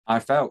I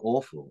felt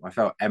awful. I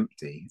felt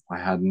empty. I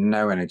had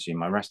no energy.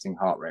 My resting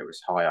heart rate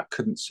was high. I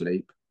couldn't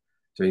sleep.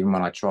 So even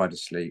when I tried to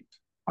sleep,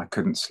 I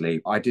couldn't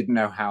sleep. I didn't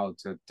know how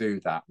to do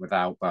that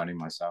without burning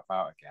myself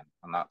out again.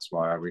 And that's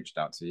why I reached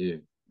out to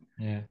you.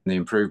 Yeah. And the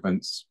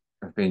improvements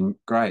have been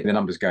great. The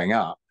numbers going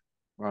up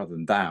rather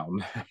than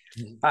down.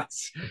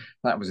 that's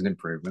that was an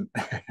improvement.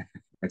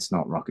 It's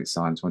not rocket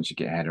science once you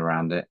get your head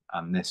around it.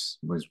 And this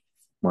was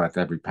worth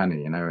every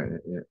penny,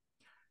 it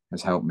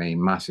has helped me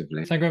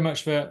massively. Thank you very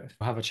much for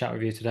have a chat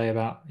with you today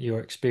about your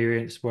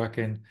experience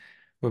working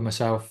with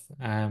myself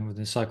within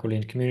the cycle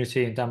lean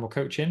community and Downward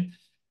coaching.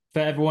 For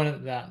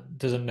everyone that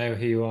doesn't know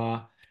who you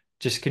are,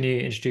 just can you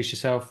introduce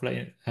yourself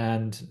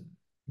and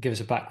give us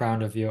a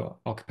background of your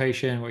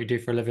occupation, what you do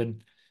for a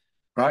living?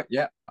 Right,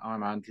 yeah,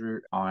 I'm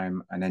Andrew.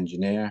 I'm an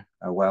engineer,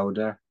 a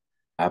welder.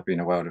 I've been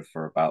a welder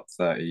for about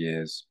 30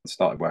 years. I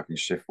started working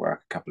shift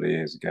work a couple of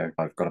years ago.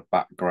 I've got a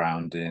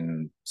background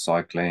in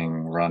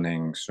cycling,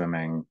 running,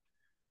 swimming.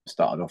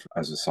 Started off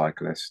as a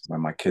cyclist. When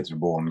my kids were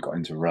born, got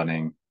into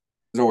running.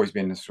 I've always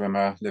been a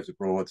swimmer, lived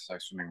abroad, so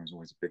swimming was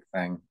always a big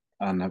thing.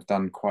 And I've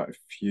done quite a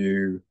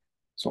few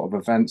sort of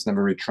events,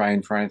 never really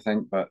trained for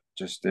anything, but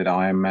just did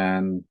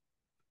Ironman,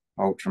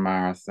 ultra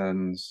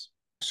marathons,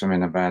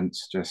 swimming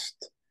events,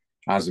 just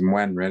as and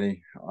when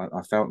really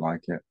I felt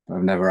like it.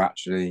 I've never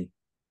actually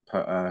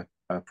put a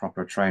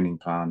proper training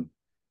plan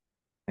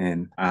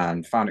in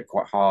and found it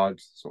quite hard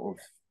sort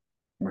of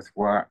with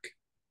work.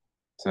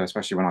 So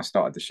especially when I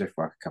started the shift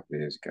work a couple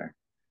of years ago,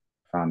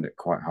 found it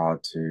quite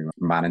hard to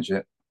manage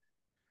it.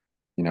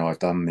 I've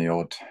done the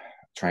odd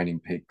Training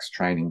Peaks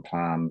training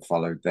plan,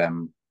 followed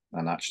them,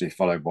 and actually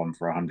followed one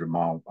for a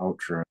 100-mile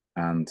ultra.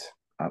 And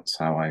that's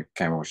how I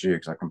came across you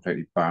because I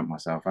completely burnt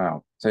myself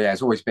out. So yeah,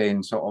 it's always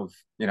been sort of,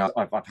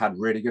 I've had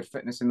really good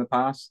fitness in the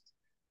past,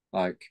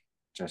 like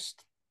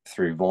just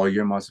through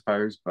volume, I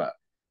suppose, but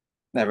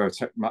never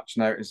took much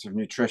notice of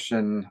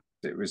nutrition.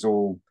 It was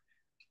all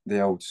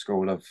the old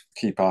school of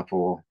keep up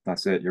or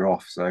that's it, you're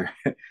off. So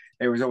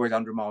it was always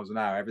 100 miles an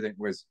hour. Everything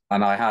was,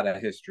 and I had a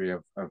history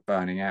of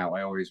burning out.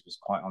 I always was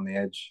quite on the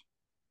edge.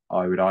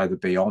 I would either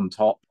be on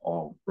top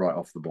or right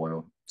off the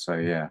boil. So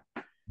yeah,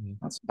 Mm.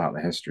 that's about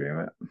the history of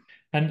it.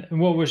 And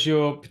what was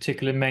your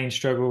particular main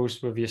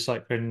struggles with your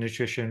cycling and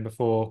nutrition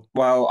before?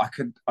 Well,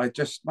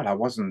 I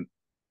wasn't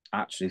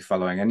actually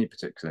following any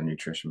particular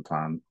nutrition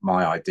plan.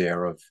 My idea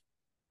of,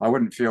 I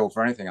wouldn't fuel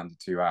for anything under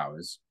 2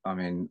 hours. I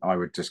mean, I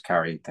would just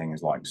carry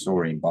things like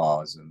saurine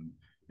bars, and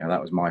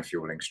that was my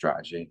fueling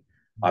strategy.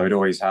 I would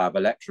always have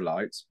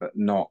electrolytes, but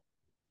not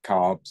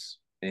carbs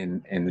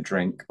in the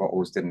drink.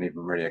 Bottles didn't even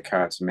really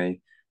occur to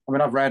me. I mean,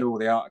 I've read all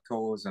the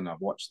articles and I've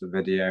watched the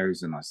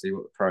videos and I see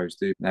what the pros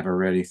do. Never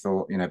really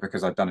thought,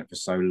 because I'd done it for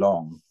so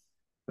long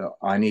that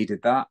I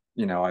needed that.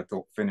 I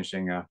thought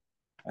finishing a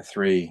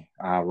 3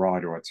 hour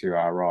ride or a 2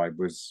 hour ride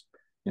was,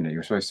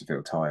 you're supposed to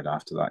feel tired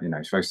after that.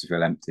 You're supposed to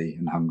feel empty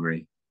and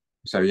hungry.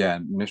 So yeah,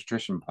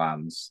 nutrition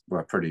plans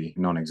were pretty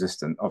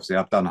non-existent. Obviously,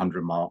 I've done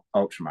 100-mile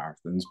ultra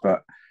marathons,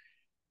 but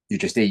you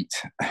just eat.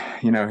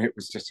 It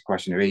was just a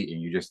question of eating.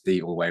 You just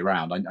eat all the way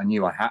around. I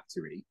knew I had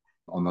to eat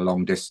on the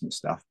long distance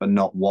stuff, but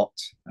not what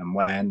and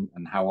when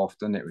and how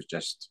often. It was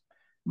just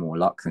more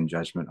luck than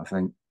judgment, I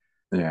think.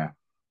 Yeah.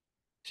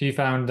 So you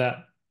found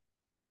that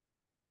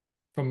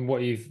from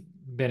what you've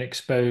been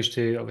exposed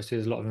to, obviously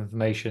there's a lot of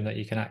information that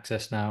you can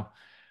access now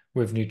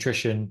with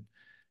nutrition.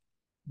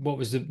 What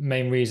was the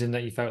main reason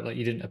that you felt like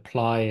you didn't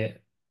apply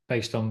it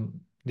based on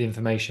the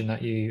information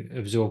that you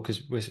absorbed?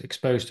 Because we're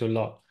exposed to a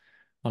lot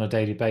on a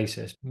daily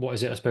basis. What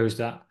is it, I suppose,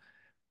 that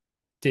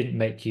didn't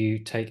make you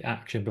take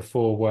action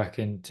before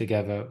working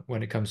together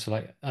when it comes to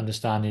like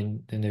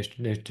understanding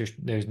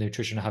those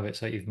nutritional habits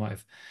that you might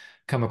have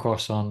come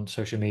across on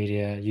social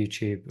media,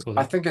 YouTube, or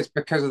I that? think it's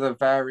because of the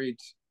varied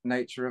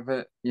nature of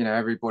it.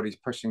 Everybody's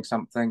pushing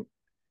something,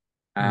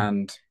 Mm.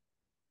 and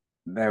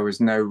there was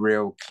no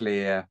real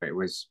clear. It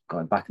was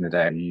going back in the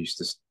day, you used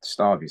to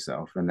starve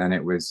yourself, and then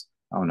it was,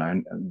 oh no,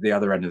 and the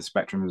other end of the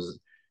spectrum was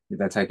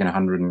they're taking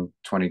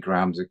 120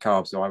 grams of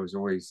carbs. So I was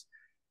always,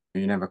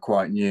 you never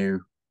quite knew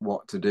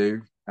what to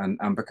do. And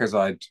because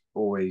I'd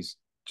always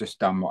just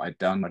done what I'd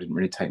done, I didn't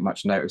really take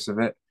much notice of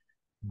it.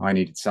 I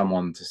needed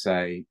someone to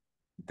say,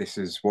 this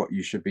is what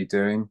you should be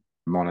doing,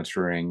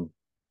 monitoring.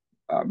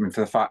 I mean,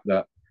 for the fact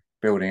that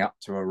building up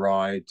to a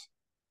ride,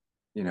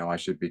 I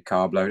should be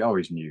carb loaded. I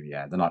always knew,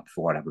 yeah, the night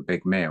before I'd have a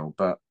big meal,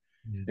 but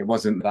Yeah. it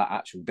wasn't that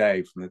actual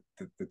day from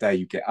the day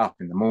you get up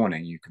in the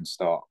morning, you can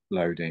start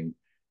loading.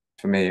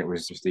 For me, it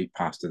was just eat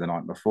pasta the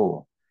night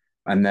before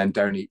and then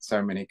don't eat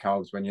so many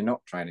carbs when you're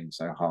not training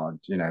so hard.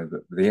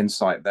 The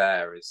insight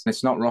there is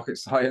it's not rocket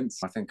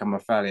science. I think I'm a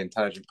fairly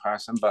intelligent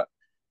person, but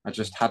I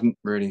just hadn't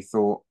really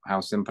thought how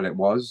simple it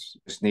was.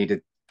 Just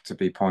needed to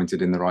be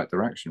pointed in the right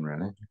direction,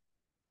 really.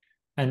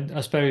 And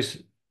I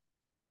suppose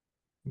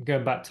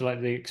going back to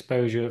like the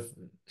exposure of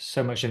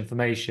so much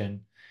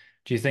information,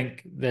 do you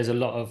think there's a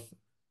lot of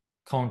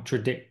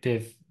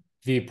contradictive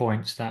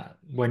viewpoints that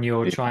when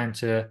you're Yeah. trying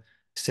to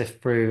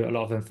sift through a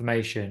lot of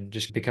information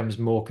just becomes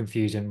more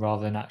confusing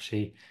rather than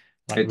actually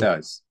like It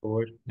does.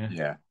 forward. Yeah.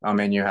 Yeah. I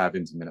mean, you have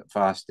intermittent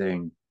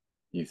fasting.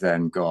 You've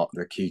then got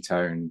the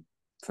ketone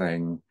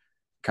thing.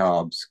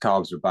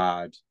 Carbs are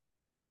bad.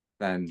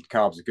 Then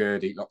carbs are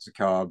good. Eat lots of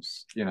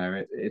carbs.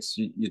 It's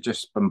you're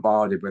just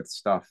bombarded with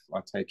stuff. I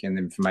take in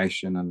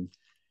information and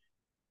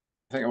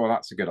I think, well,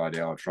 that's a good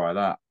idea. I'll try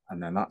that.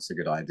 And then that's a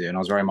good idea. And I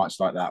was very much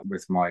like that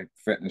with my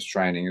fitness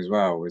training as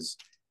well, was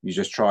you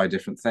just try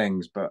different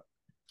things, but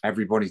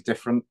everybody's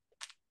different.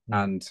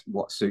 Mm. And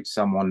what suits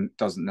someone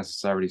doesn't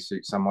necessarily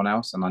suit someone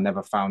else. And I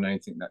never found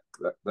anything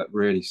that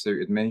really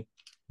suited me.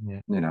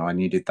 Yeah. I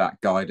needed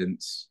that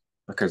guidance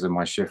because of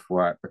my shift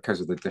work,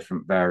 because of the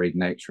different varied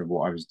nature of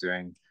what I was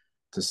doing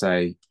to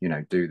say,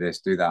 do this,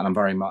 do that. And I'm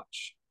very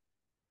much,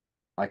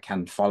 I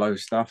can follow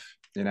stuff.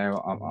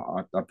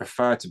 I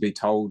prefer to be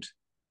told,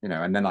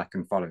 and then I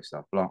can follow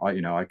stuff. But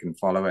I can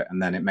follow it,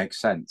 and then it makes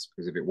sense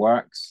because if it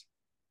works,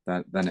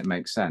 then it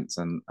makes sense.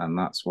 And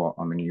that's what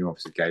I mean. You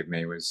obviously gave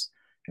me was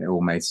it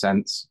all made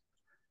sense.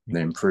 The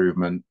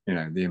improvement,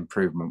 the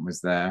improvement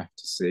was there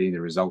to see.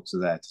 The results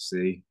are there to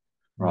see,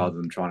 Mm. rather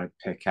than trying to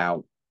pick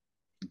out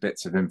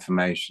bits of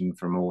information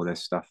from all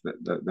this stuff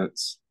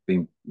that's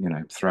been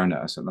thrown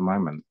at us at the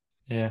moment.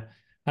 Yeah.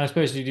 And I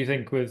suppose, do you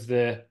think with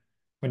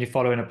when you're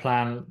following a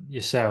plan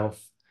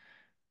yourself,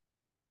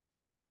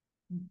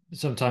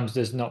 sometimes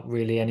there's not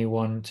really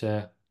anyone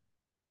to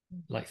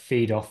like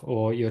feed off,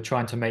 or you're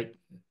trying to make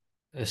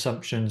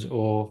assumptions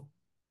or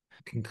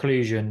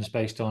conclusions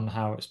based on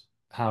how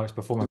it's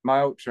performing. My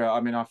ultra, I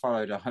mean, I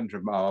followed a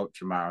 100-mile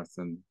ultra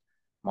marathon.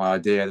 My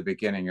idea at the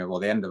beginning of, well,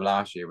 the end of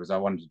last year was I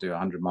wanted to do a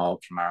 100-mile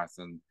ultra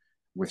marathon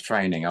with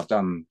training. I've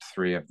done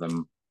 3 of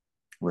them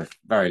with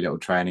very little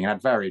training and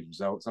had varied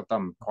results. I've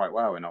done quite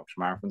well in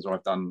ultra marathons, or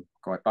I've done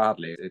quite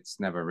badly.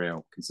 It's never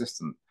real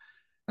consistent.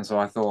 And so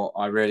I thought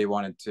I really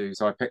wanted to,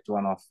 so I picked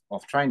one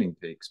off Training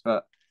Peaks,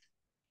 but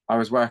I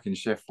was working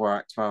shift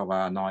work,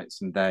 12-hour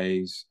nights and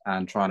days,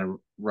 and trying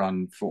to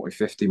run 40,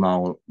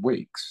 50-mile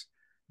weeks.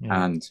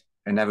 Yeah. And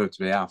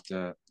inevitably,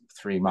 after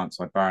 3 months,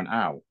 I burnt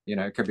out.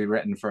 It could be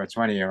written for a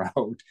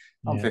 20-year-old.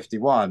 I'm Yeah.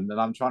 51 and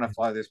I'm trying to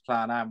follow this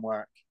plan and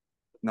work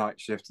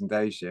night shift and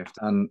day shift.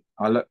 And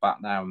I look back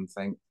now and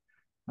think,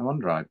 no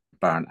wonder I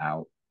burnt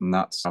out. And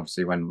that's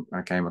obviously when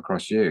I came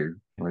across you,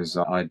 was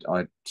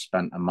I'd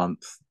spent a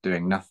month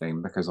doing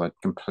nothing because I'd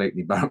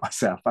completely burnt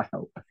myself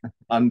out.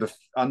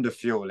 Under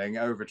fueling,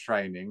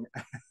 overtraining.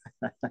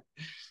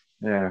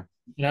 Yeah.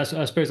 I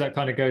suppose that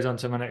kind of goes on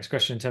to my next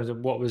question in terms of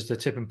what was the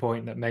tipping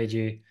point that made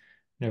you,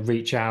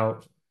 reach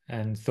out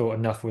and thought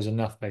enough was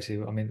enough,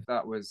 basically. I mean,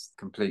 That was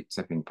complete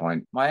tipping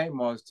point. My aim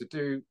was to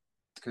do,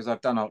 because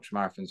I've done ultra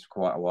marathons for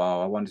quite a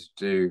while, I wanted to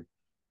do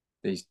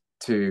these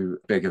 2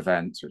 big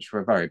events, which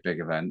were very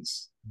big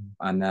events.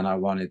 And then I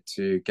wanted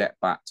to get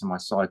back to my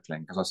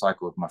cycling because I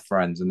cycle with my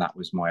friends and that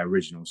was my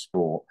original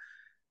sport.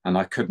 And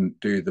I couldn't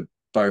do the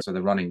both. So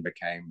the running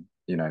became,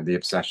 the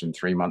obsession.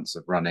 3 months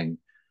of running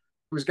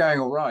was going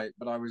all right,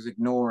 but I was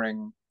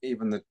ignoring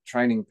even the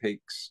Training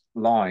Peaks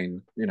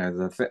line,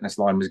 the fitness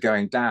line was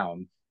going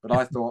down. But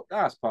I thought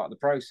that's part of the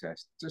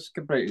process. Just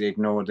completely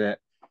ignored it.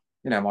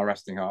 My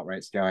resting heart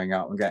rate's going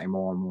up. I'm getting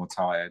more and more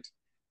tired.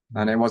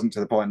 And it wasn't to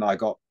the point that I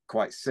got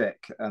quite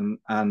sick and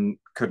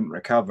couldn't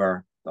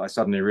recover that I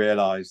suddenly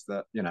realized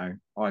that,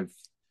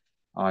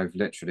 I've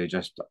literally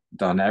just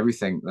done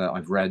everything that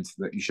I've read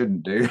that you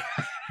shouldn't do.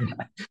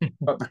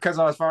 But because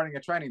I was following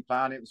a training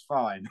plan, it was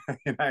fine.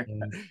 yeah,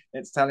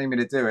 It's telling me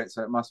to do it,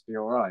 so it must be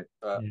all right.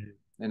 But yeah.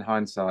 in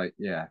hindsight,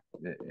 yeah,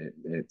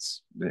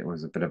 it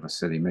was a bit of a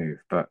silly move.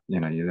 But you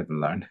live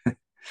and learn.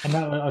 And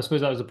that, I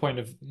suppose that was the point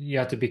of you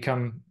had to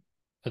become,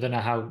 I don't know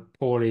how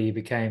poorly you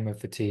became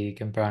with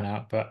fatigue and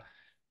burnout, but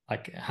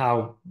like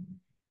how,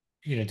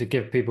 to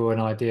give people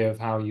an idea of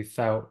how you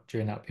felt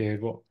during that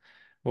period, what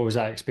was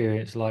that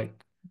experience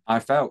like? I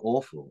felt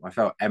awful. I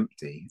felt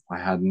empty. I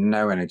had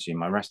no energy.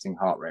 My resting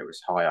heart rate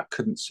was high. I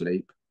couldn't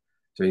sleep.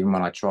 So even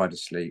when I tried to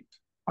sleep,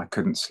 I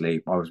couldn't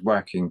sleep. I was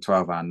working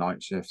 12-hour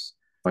night shifts.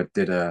 I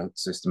did a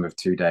system of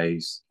 2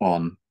 days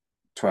on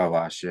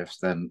 12-hour shifts,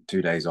 then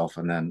 2 days off,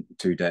 and then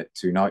two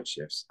night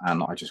shifts.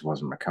 And I just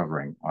wasn't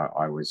recovering.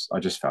 I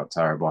just felt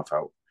terrible. I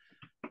felt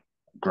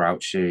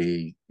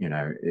grouchy.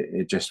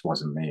 It just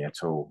wasn't me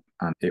at all.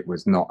 And it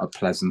was not a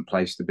pleasant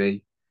place to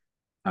be.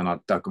 And I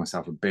dug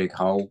myself a big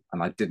hole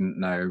and I didn't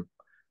know.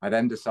 I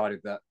then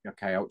decided that,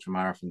 okay, ultra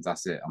marathons,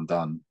 that's it, I'm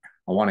done.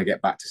 I want to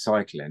get back to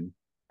cycling,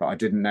 but I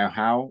didn't know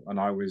how. And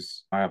I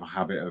have a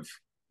habit of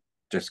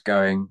just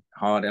going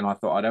hard. And I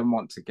thought, I don't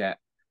want to get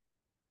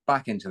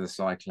back into the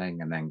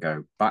cycling and then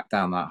go back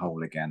down that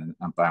hole again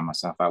and burn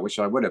myself out, which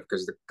I would have,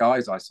 because the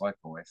guys I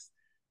cycle with,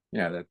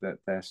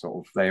 they're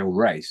sort of, they all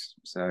race.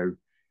 So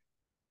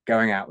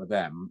going out with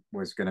them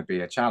was going to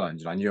be a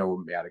challenge. And I knew I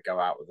wouldn't be able to go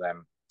out with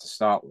them to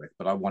start with,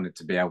 but I wanted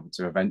to be able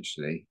to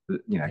eventually,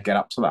 get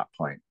up to that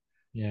point,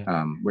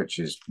 Yeah, which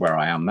is where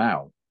I am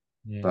now.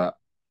 yeah, But,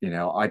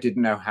 I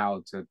didn't know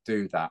how to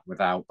do that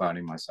without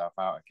burning myself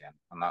out again.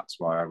 And that's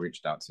why I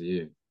reached out to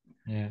you.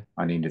 yeah.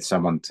 I needed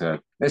someone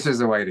this is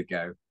the way to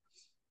go.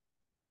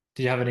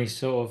 Do you have any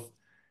sort of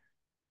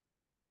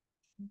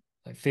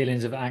like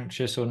feelings of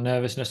anxious or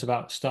nervousness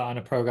about starting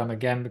a program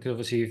again? Because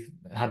obviously you've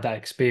had that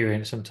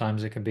experience.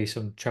 Sometimes there can be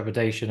some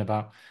trepidation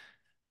about,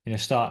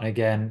 starting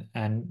again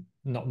and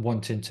not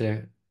wanting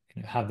to,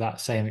 have that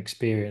same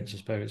experience, I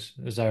suppose.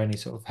 Is there any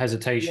sort of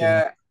hesitation?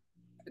 Yeah,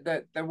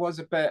 there was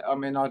a bit. I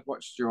mean, I'd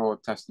watched your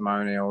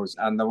testimonials,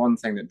 and the one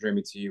thing that drew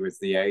me to you was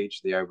the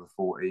age, the over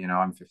 40.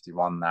 I'm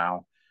 51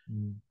 now.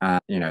 Mm.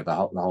 And,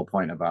 the whole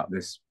point about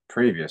this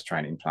previous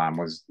training plan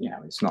was,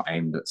 it's not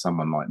aimed at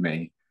someone like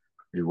me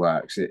who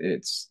works.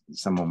 It's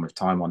someone with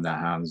time on their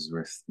hands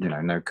with,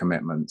 no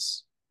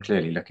commitments.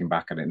 Clearly, looking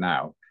back at it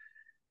now,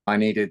 I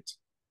needed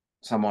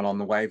someone on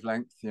the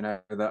wavelength,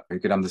 that who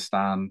could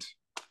understand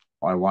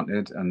what I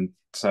wanted. And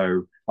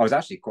so I was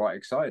actually quite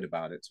excited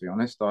about it, to be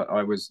honest.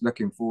 I was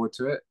looking forward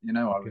to it. I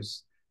Okay.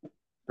 was,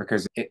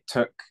 because it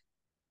took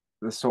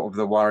the sort of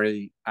the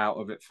worry out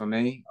of it for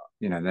me.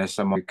 There's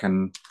someone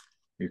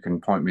who can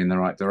point me in the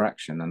right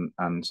direction.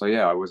 And so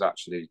yeah, I was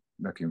actually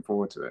looking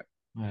forward to it.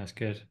 Yeah, that's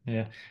good.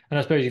 Yeah. And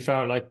I suppose you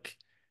felt like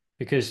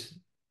because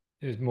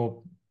it was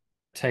more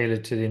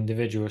tailored to the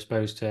individual, as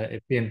opposed to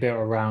it being built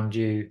around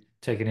you,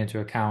 taking into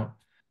account,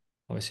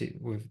 obviously,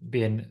 with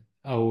being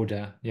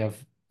older, you have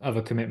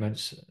other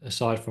commitments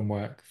aside from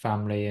work,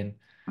 family, and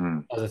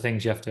Mm. other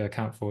things you have to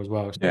account for as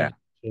well. So Yeah.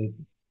 you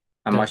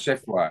And my don't,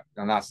 shift work.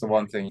 And that's the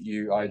one thing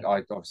yeah.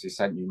 I obviously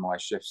sent you my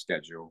shift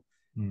schedule,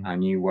 Mm.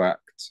 and you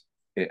worked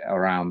it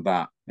around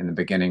that in the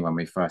beginning when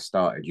we first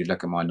started. You'd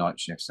look at my night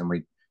shifts, and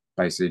we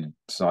basically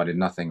decided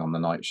nothing on the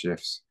night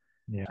shifts.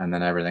 Yeah. And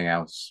then everything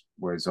else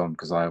was on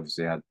because I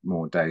obviously had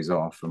more days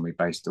off, and we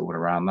based it all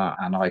around that.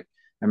 And I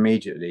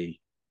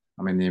immediately,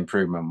 I mean, the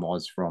improvement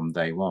was from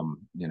day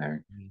one.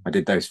 Mm. I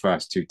did those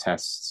first two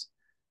tests,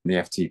 the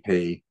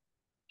FTP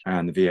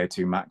and the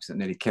VO2 max, that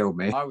nearly killed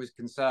me. I was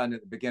concerned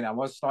at the beginning. I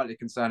was slightly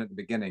concerned at the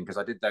beginning because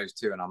I did those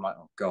two, and I'm like,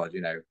 oh God,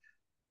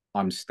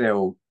 I'm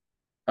still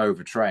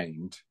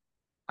overtrained.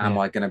 Am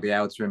Yeah. I going to be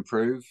able to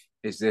improve?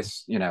 Is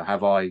this,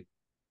 have I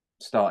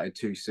started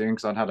too soon?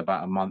 Because I'd had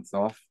about a month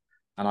off,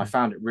 and I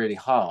found it really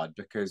hard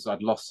because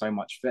I'd lost so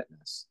much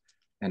fitness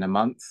in a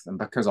month. And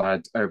because I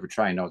had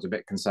overtrained, I was a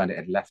bit concerned it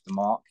had left a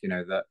mark,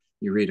 that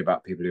you read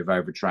about people who've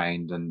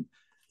overtrained and,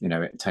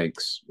 it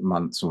takes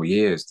months or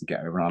years to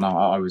get over. And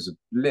I was a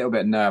little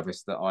bit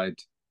nervous that I'd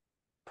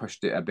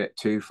pushed it a bit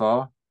too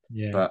far.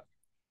 Yeah. But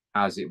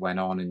as it went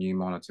on and you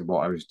monitored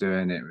what I was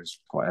doing, it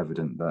was quite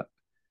evident that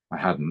I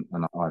hadn't.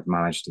 And I've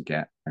managed to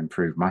get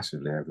improved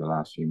massively over the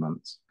last few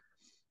months.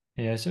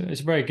 Yeah. So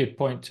it's a very good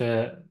point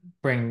to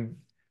bring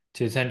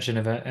to the attention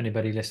of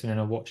anybody listening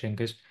or watching,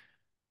 because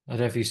I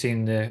don't know if you've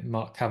seen the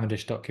Mark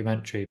Cavendish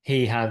documentary.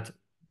 He had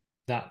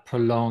that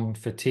prolonged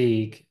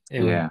fatigue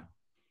illness Yeah.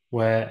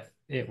 where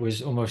it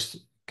was almost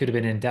could have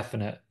been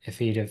indefinite if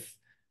he'd have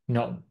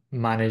not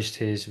managed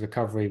his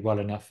recovery well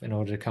enough in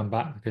order to come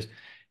back, because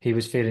he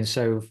was feeling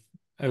so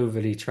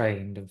overly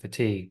trained and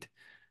fatigued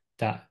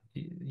that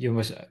you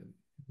almost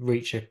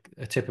reach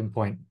a tipping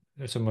point.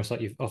 It's almost like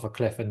you're off a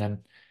cliff and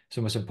then it's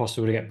almost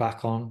impossible to get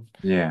back on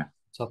Yeah.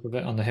 top of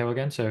it on the hill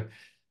again. So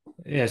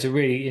yeah, it's a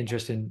really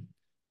interesting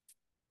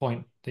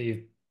point that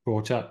you've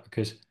brought up,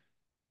 because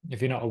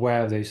if you're not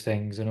aware of those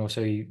things, and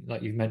also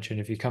like you've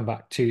mentioned, if you come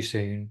back too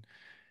soon,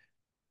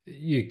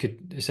 you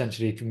could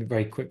essentially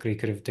very quickly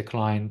could have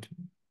declined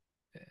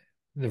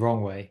the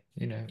wrong way,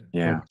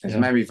 Yeah, it's Yeah.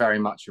 made me very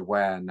much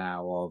aware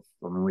now of.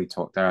 I mean, we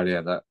talked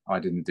earlier that I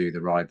didn't do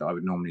the ride that I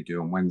would normally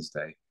do on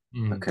Wednesday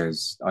Mm.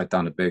 because I'd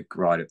done a big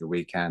ride at the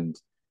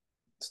weekend,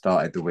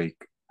 started the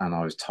week, and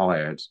I was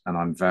tired. And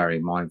I'm very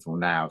mindful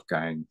now of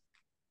going,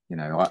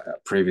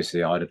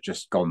 previously I'd have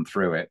just gone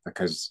through it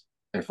because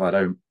if I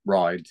don't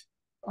ride,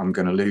 I'm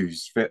going to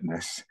lose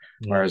fitness.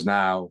 Yeah. Whereas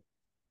now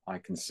I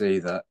can see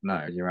that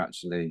no, you're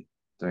actually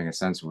doing a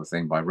sensible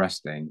thing by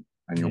resting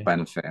and you'll Yeah.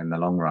 benefit in the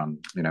long run.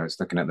 It's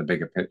looking at the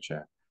bigger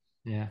picture.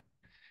 Yeah.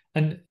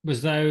 And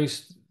was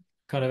those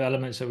kind of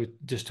elements that we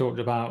just talked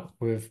about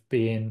with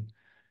being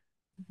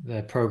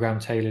the program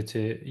tailored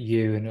to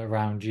you and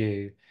around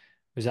you,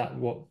 was that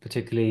what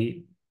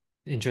particularly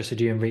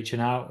interested you in reaching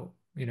out,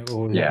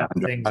 or were there Yeah,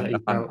 other things that you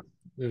felt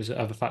there was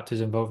other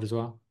factors involved as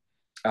well?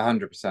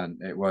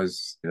 100%. It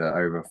was the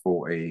over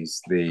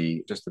 40s,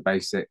 the just the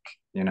basic,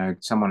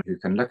 someone who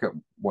can look at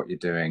what you're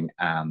doing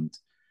and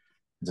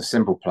there's a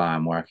simple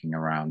plan working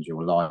around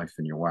your life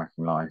and your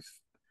working life.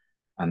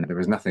 And there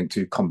was nothing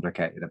too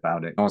complicated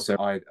about it. Also,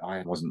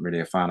 I wasn't really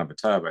a fan of a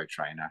turbo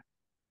trainer.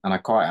 And I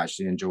quite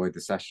actually enjoyed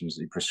the sessions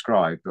that you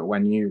prescribed. But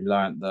when you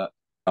learned that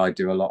I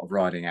do a lot of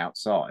riding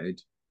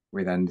outside,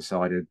 we then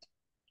decided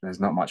there's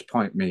not much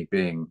point me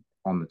being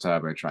on the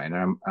turbo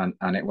trainer.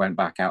 And it went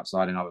back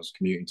outside and I was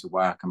commuting to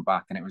work and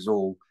back. And it was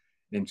all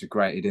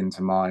integrated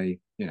into my,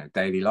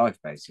 daily life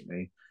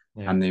basically.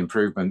 Yeah. And the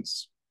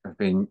improvements have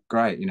been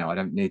great. I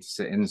don't need to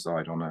sit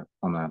inside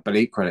but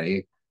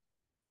equally,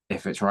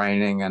 if it's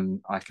raining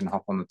and I can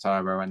hop on the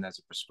turbo and there's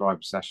a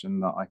prescribed session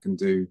that I can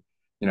do,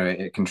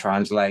 it can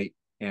translate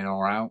in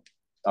or out.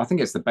 I think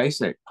it's the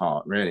basic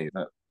part really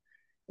that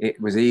it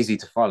was easy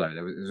to follow.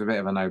 It was a bit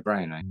of a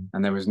no-brainer, Mm.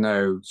 and there was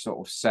no sort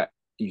of set,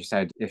 you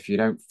said if you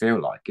don't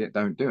feel like it,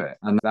 don't do it.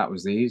 And that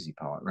was the easy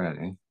part,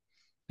 really.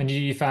 And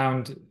you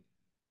found,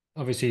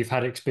 obviously, you've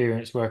had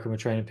experience working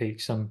with Training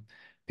Peaks. Some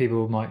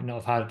people might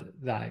not have had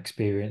that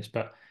experience,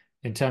 but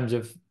in terms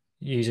of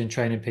using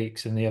Training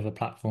Peaks and the other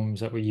platforms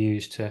that were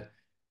used to,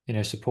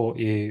 support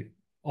you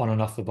on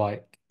and off the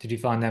bike, did you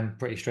find them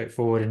pretty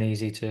straightforward and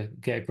easy to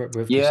get a grip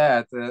with? Because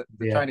Yeah, the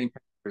yeah, training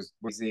was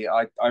easy.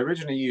 I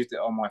originally used it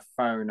on my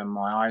phone and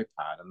my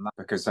iPad, and that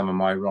because some of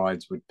my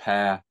rides would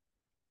pair,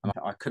 and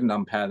I couldn't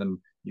unpair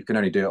them. You can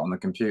only do it on the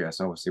computer.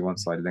 So obviously,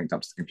 once I linked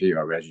up to the computer,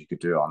 I realized you could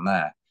do it on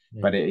there.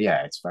 yeah, But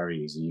yeah, it's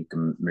very easy. You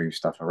can move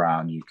stuff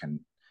around. You can,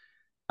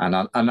 and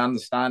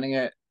understanding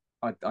it,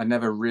 I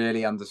never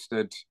really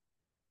understood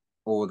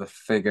all the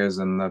figures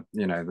and the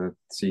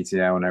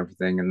CTL and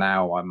everything. And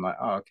now I'm like,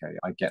 oh, okay,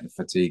 I get the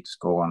fatigue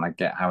score and I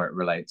get how it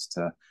relates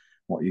to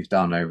what you've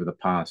done over the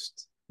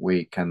past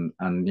week, and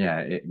yeah,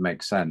 it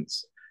makes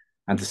sense.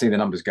 And to see the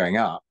numbers going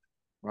up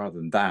rather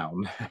than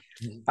down,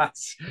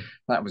 that's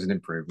that was an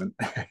improvement.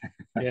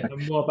 yeah.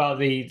 And what about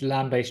the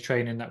land-based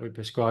training that we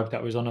prescribed?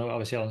 That was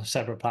obviously on a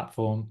separate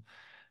platform.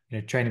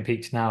 Training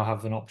Peaks now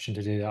have an option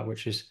to do that,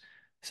 which is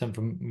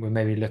something we're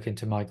maybe looking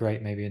to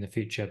migrate maybe in the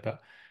future.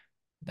 But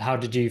how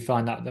did you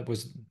find that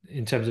was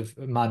in terms of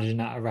managing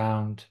that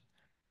around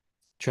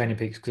Training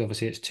Peaks? Because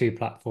obviously it's two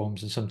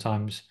platforms, and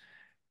sometimes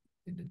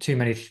too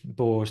many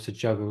balls to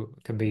juggle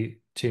can be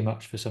too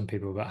much for some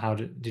people. But how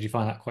did you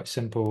find that quite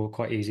simple,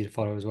 quite easy to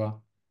follow as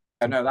well?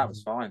 No, that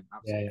was fine, Yeah,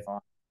 absolutely fine.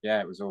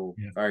 Yeah, it was all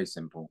yeah, very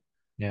simple.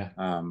 yeah,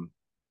 Um,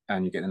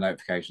 and you get the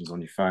notifications on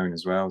your phone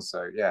as well.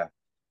 So yeah,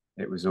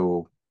 it was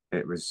all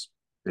it was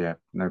yeah,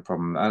 no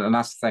problem. And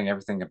that's the thing,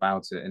 everything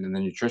about it. And then the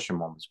nutrition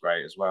one was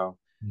great as well.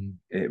 mm,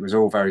 It was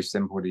all very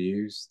simple to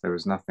use. There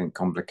was nothing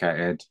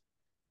complicated.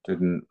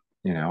 Didn't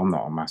I'm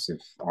not a massive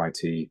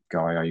IT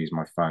guy. I use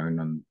my phone,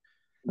 and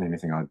the only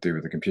thing I do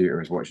with the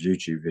computer is watch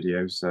YouTube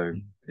videos. So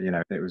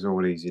mm. it was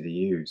all easy to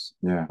use.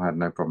 Yeah, I had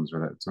no problems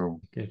with it at all.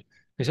 Good.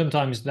 Because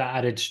sometimes that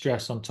added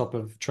stress on top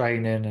of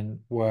training and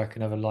work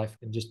and other life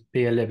can just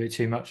be a little bit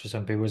too much for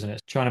some people, isn't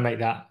it? Trying to make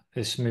that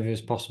as smooth as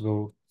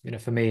possible,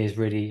 for me is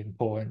really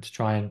important to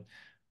try and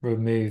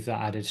remove that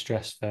added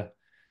stress for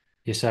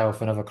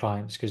yourself and other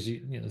clients because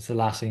it's the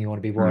last thing you want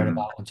to be worrying Hmm.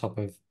 about on top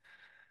of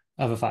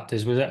other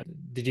factors.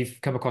 Did you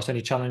come across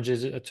any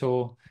challenges at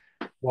all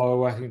while we're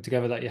working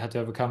together that you had to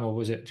overcome, or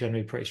was it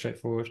generally pretty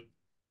straightforward?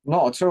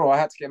 Not at all. I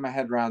had to get my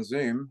head around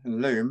Zoom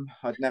and Loom.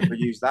 I'd never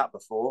used that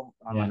before.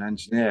 I'm Yeah. an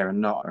engineer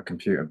and not a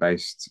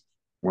computer-based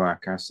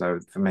worker. So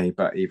for me,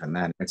 but even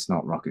then, it's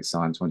not rocket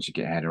science once you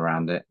get your head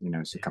around it.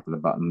 It's a couple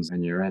of buttons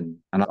and you're in.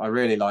 And I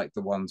really like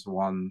the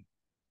one-to-one.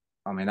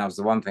 I mean, that was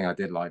the one thing I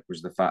did like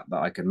was the fact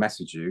that I could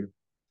message you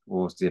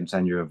or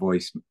send you a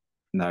voice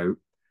note,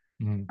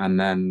 Mm. and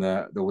then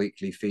the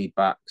weekly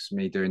feedbacks,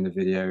 me doing the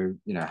video,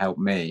 helped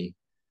me,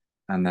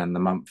 and then the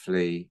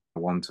monthly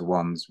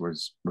one-to-ones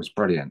was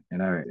brilliant.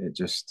 It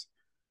just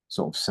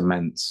sort of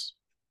cements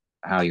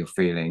how you're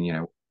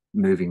feeling,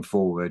 moving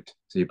forward.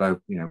 So you both,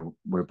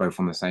 we're both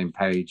on the same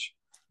page.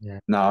 Yeah.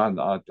 No,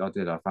 I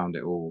did. I found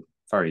it all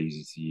very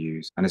easy to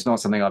use, and it's not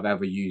something I've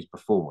ever used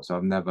before. So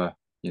I've never,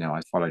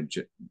 I followed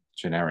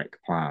generic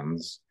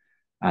plans,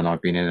 and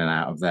I've been in and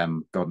out of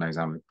them. God knows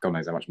how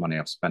much money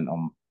I've spent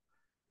on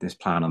this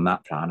plan and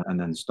that plan, and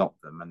then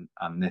stopped them.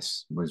 And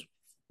this was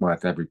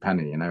worth every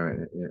penny.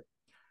 It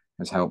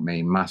has helped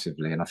me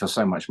massively, and I feel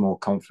so much more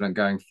confident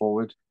going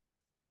forward.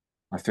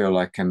 I feel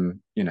like,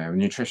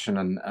 nutrition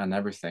and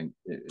everything.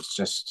 It's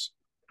just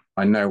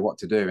I know what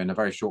to do in a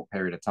very short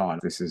period of time.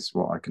 This is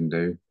what I can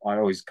do. I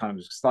always kind of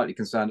was slightly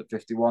concerned at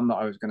 51 that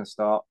I was going to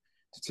start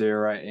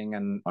deteriorating,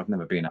 and I've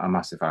never been a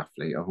massive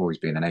athlete. I've always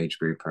been an age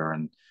grouper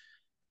and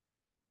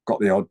got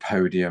the odd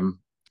podium,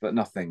 but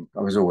nothing.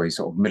 I was always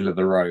sort of middle of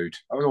the road.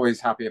 I was always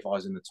happy if I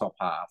was in the top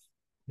half.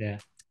 Yeah.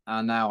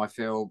 And now I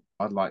feel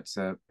I'd like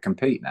to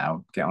compete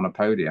now, get on a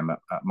podium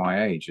at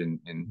my age,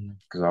 Mm.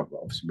 because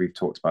obviously we've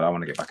talked about I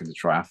want to get back into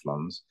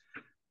triathlons,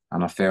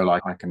 and I feel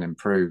like I can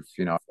improve.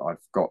 I've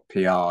got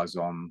PRs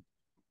on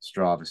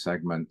Strava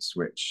segments,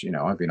 which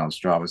I've been on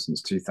Strava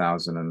since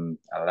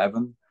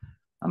 2011,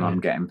 and Yeah. I'm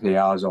getting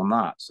PRs on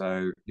that.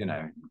 So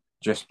Mm.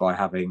 just by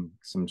having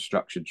some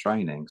structured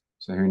training.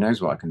 So who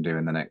knows what I can do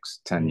in the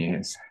next 10 Yeah.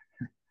 years?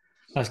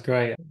 That's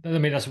great. I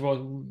mean, that's what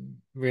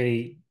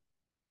really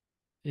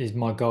is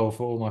my goal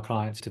for all my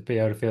clients to be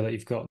able to feel that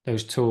you've got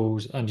those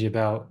tools under your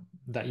belt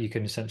that you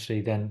can essentially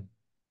then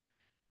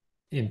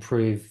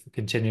improve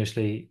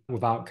continuously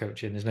without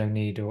coaching. There's no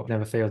need or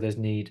never feel there's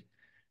need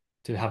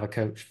to have a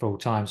coach full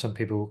time. Some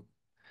people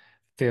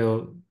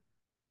feel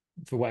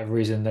for whatever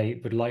reason they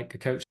would like a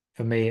coach.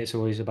 For me, it's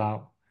always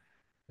about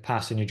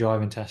passing your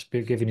driving test,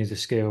 but giving you the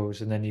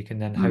skills, and then you can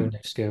then hone Mm.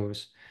 those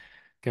skills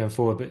going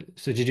forward. But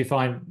so did you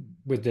find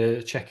with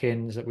the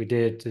check-ins that we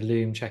did, the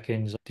Loom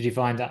check-ins, did you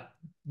find that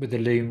with the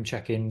Loom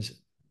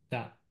check-ins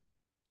that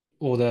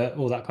all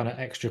that kind of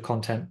extra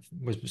content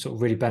was sort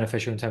of really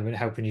beneficial in terms of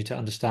helping you to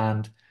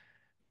understand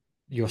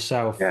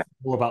yourself Yeah.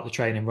 more about the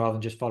training rather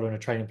than just following a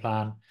training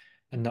plan?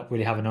 and not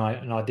really having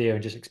an idea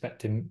and just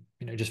expecting,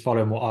 just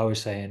following what I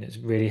was saying. It's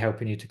really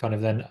helping you to kind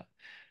of then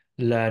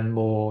learn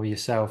more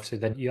yourself. So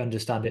then you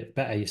understand it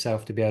better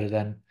yourself to be able to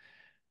then,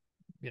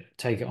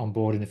 take it on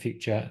board in the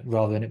future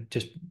rather than it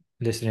just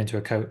listening to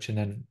a coach and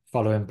then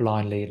following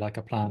blindly like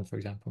a plan, for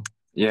example.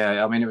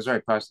 Yeah, I mean, it was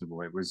very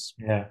personable. It was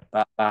Yeah.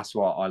 that's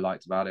what I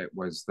liked about it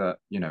was that,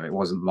 it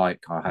wasn't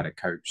like I had a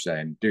coach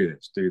saying, do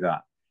this, do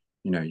that.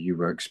 You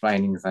were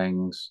explaining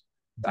things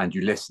and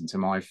you listened to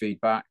my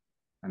feedback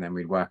and then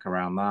we'd work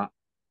around that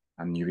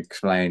and you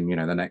explain,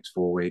 the next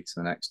 4 weeks,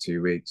 the next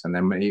 2 weeks. And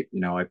then,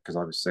 because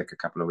I was sick a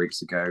couple of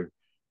weeks ago,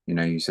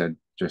 you said,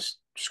 just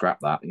scrap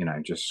that,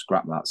 just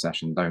scrap that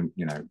session. Don't,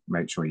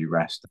 make sure you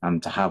rest.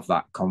 And to have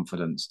that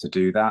confidence to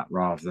do that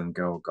rather than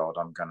go, oh God,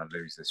 I'm going to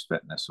lose this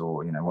fitness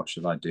or, what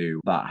should I do?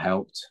 That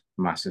helped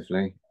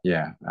massively.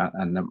 Yeah.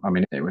 And I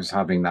mean, it was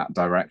having that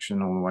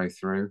direction all the way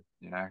through,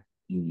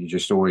 you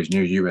just always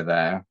knew you were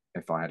there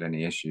if I had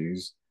any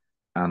issues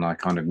and I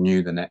kind of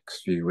knew the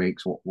next few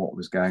weeks what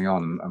was going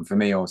on. And for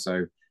me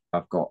also,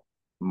 I've got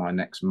my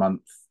next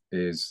month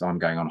is I'm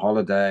going on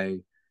holiday,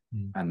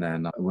 Mm. and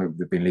then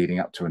we've been leading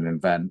up to an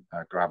event,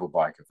 a gravel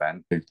bike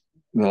event. The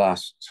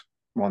last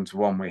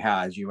one-to-one we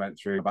had, you went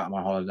through about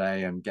my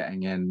holiday and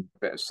getting in a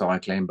bit of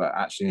cycling, but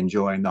actually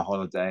enjoying the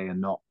holiday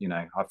and not,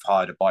 I've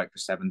hired a bike for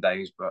 7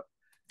 days, but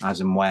as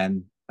and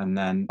when, and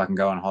then I can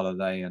go on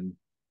holiday and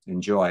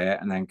enjoy it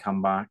and then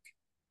come back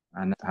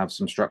and have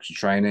some structured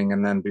training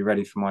and then be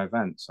ready for my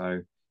event.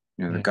 So,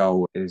 the Yeah.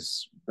 goal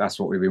is that's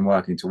what we've been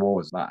working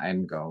towards, that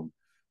end goal.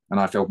 And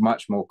I feel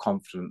much more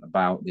confident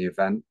about the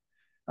event.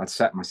 I'd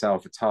set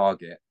myself a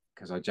target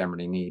because I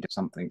generally need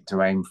something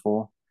to aim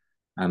for.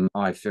 And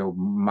I feel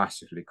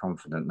massively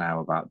confident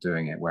now about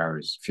doing it.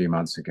 Whereas a few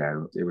months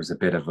ago, it was a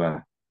bit of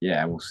a,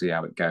 yeah, we'll see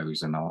how it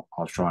goes and I'll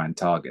try and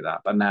target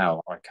that. But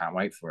now I can't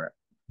wait for it.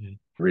 Yeah.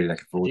 Really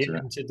looking Did forward you to it.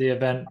 enter the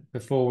event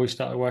before we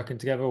started working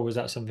together, or was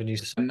that something you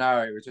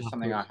No, it was just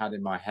something I afterwards? had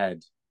in my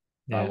head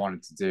that I Yeah.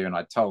 wanted to do. And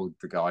I told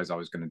the guys I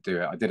was going to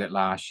do it. I did it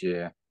last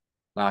year.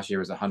 Last year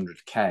was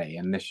 100K,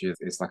 and this year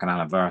it's like an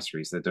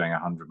anniversary. So they're doing a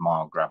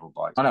 100-mile gravel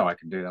bike. I know I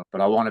can do that,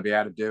 but I want to be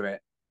able to do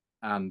it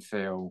and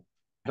feel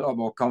a lot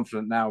more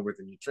confident now with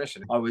the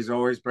nutrition. I was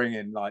always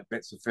bringing like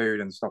bits of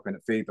food and stopping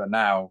at feed, but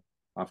now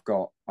I've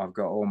got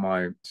all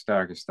my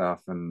Sturgis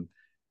stuff, and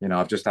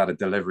I've just had a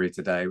delivery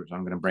today, which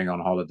I'm going to bring on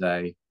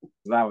holiday.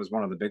 That was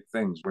one of the big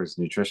things was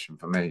nutrition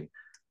for me.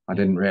 I Yeah.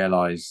 didn't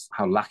realize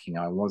how lacking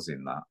I was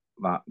in that.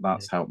 Yeah.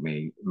 That's helped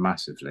me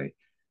massively,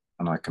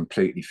 and I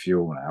completely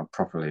fuel now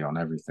properly on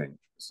everything.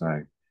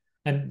 So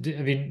And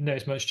have you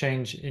noticed much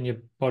change in your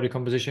body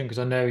composition? Because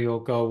I know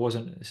your goal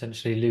wasn't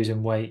essentially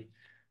losing weight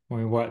when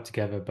we worked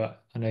together,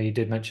 but I know you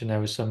did mention there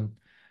was some,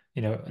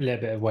 a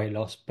little bit of weight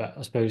loss. But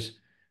I suppose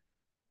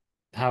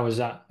how has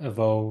that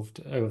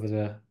evolved over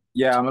the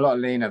yeah, I'm a lot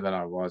leaner than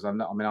I was. I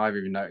mean, I've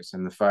even noticed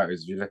in the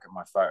photos. If you look at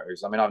my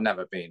photos, I mean,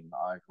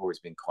 I've always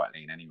been quite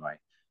lean anyway.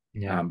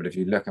 yeah. But if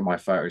you look at my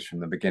photos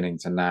from the beginning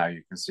to now,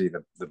 you can see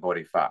the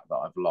body fat that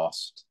I've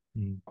lost.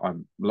 Mm.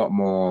 I'm a lot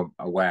more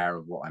aware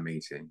of what I'm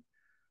eating.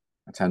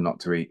 I tend not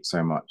to eat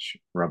so much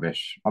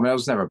rubbish. I mean, I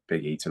was never a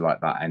big eater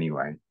like that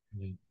anyway,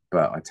 Yeah.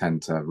 but I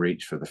tend to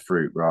reach for the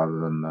fruit rather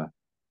than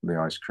the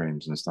ice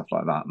creams and stuff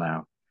like that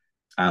now.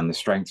 And the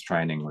strength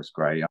training was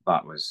great.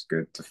 That was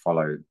good to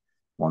follow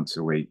once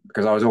a week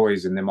because I was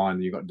always in the mind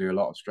that you've got to do a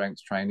lot of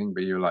strength training,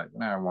 but you're like,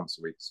 no, once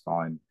a week is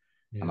fine.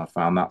 Yeah. And I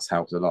found that's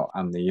helped a lot.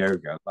 And the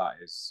yoga, that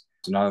is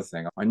another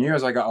thing. I knew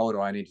as I got older,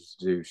 I needed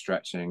to do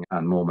stretching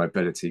and more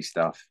mobility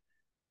stuff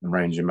and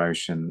range of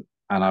motion.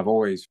 And I've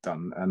always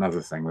done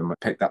another thing when I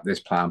picked up this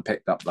plan,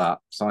 picked up that,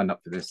 signed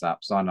up for this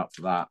app, signed up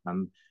for that,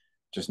 and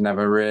just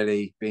never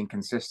really been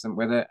consistent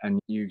with it. And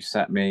you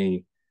set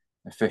me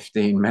a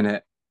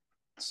 15-minute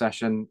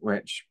session,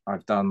 which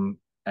I've done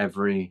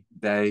every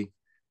day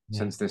Yeah.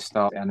 since this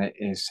start, and it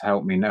has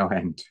helped me no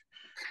end.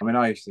 I mean,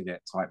 I used to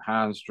get tight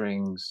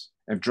hamstrings.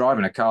 If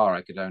driving a car,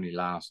 I could only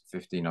last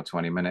 15 or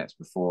 20 minutes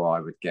before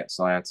I would get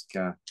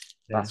sciatica.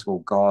 Yeah. That's all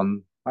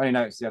gone. I only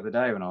noticed the other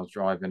day when I was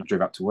driving, I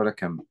drove up to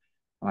Wickham,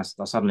 and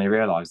I suddenly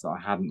realized that I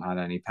hadn't had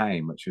any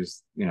pain, which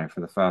was, for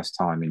the first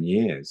time in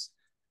years.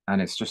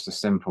 And it's just a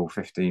simple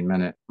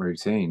 15-minute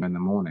routine in the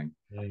morning.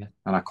 Yeah.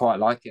 And I quite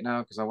like it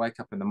now because I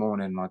wake up in the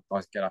morning and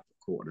I get up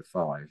at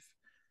 4:45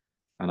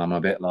 and I'm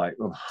a bit like,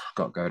 oh, I've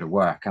got to go to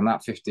work. And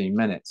that 15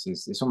 minutes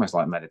is it's almost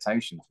like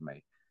meditation for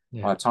me.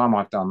 Yeah. By the time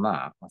I've done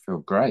that, I feel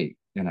great.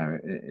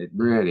 It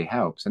really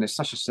helps. And it's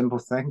such a simple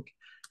thing.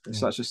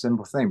 It's Yeah. such a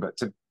simple thing. But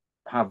to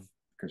have,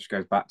 which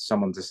goes back to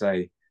someone to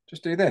say,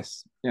 just do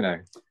this,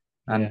 and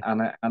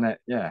Yeah.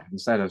 yeah,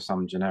 instead of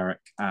some generic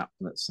app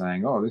that's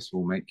saying, oh, this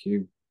will make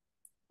you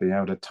be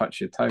able to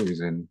touch your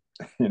toes in,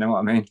 you know what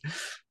I mean?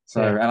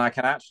 So, Yeah. and I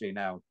can actually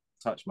now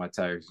touch my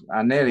toes.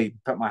 I nearly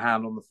put my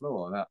hand on the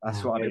floor.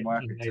 That's what I've been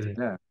working to. Amazing.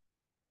 Yeah.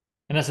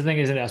 And that's the thing,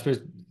 isn't it? I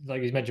suppose,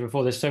 like you mentioned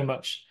before, there's so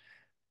much,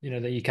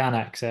 that you can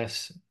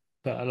access,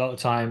 but a lot of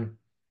time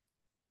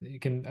you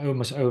can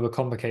almost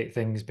overcomplicate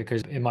things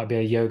because it might be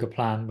a yoga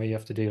plan where you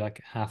have to do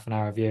like half an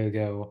hour of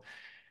yoga, or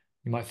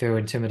you might feel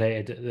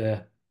intimidated that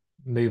the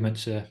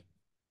movements are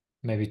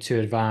maybe too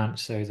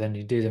advanced, so then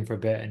you do them for a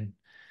bit and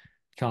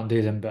can't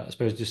do them. But I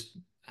suppose just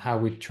how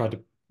we try to,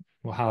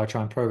 well, how I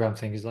try and program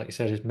things, like you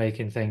said, is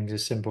making things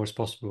as simple as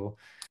possible,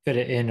 fit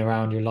it in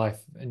around your life,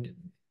 and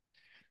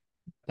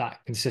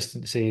that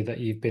consistency that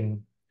you've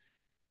been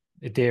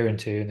adhering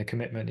to and the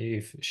commitment that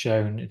you've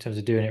shown in terms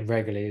of doing it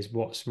regularly is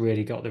what's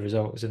really got the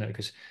results, isn't it?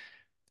 Because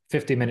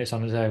 50 minutes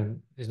on its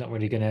own is not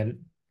really going to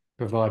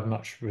provide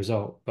much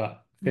result,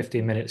 but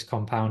 15 minutes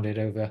compounded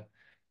over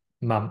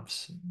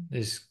months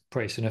is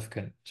pretty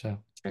significant. So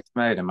It's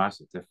made a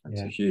massive difference,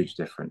 a yeah, huge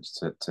difference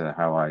to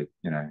how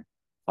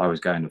I was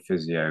going to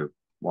physio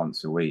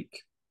once a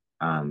week,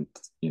 and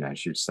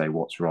she would say,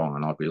 "What's wrong?"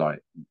 And I'd be like,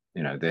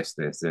 this,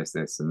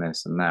 and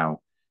this. And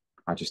now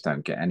I just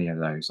don't get any of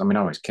those. I mean,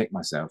 I always kick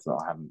myself that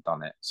I haven't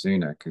done it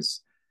sooner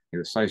because it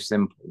was so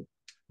simple,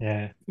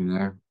 yeah, you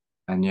know,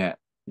 and yet,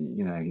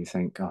 you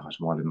think, "God,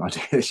 why didn't I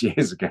do this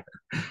years ago?"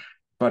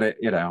 But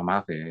I'm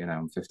happy,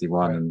 I'm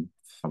 51 right. and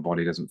my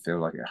body doesn't feel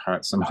like it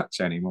hurts so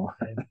much anymore.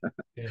 Yeah.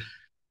 Good.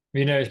 Have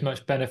you noticed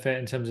much benefit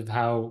in terms of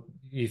how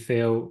you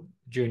feel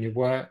during your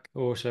work,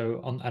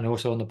 also on and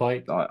also on the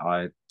bike?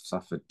 I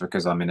suffered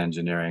because I'm in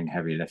engineering,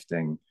 heavy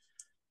lifting.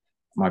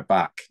 My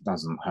back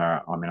doesn't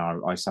hurt. I mean,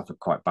 I suffered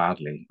quite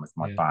badly with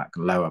my Yeah, back,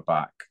 lower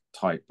back,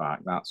 tight back.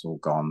 That's all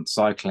gone.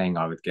 Cycling,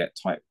 I would get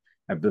tight.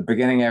 At the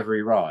beginning,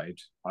 every ride,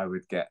 I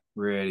would get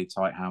really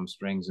tight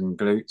hamstrings and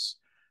glutes,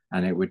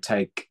 and it would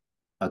take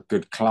a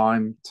good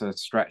climb to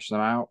stretch them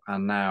out.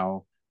 And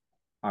now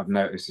I've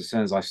noticed as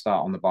soon as I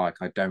start on the bike,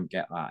 I don't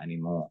get that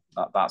anymore.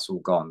 That's all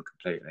gone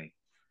completely.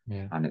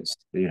 yeah. And it's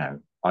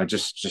I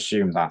just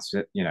assume that's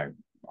it.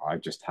 I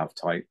just have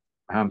tight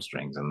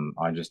hamstrings, and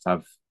I just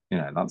have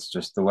that's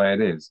just the way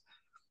it is.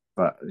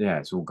 But yeah,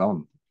 it's all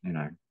gone.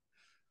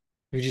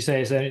 Would you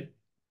say it's only,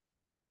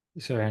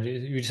 sorry, Andy,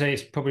 would you say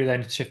it's probably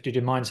then shifted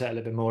your mindset a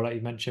little bit more, like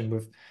you mentioned,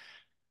 with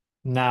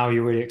now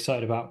you're really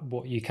excited about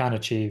what you can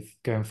achieve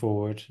going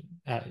forward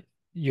at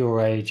your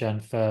age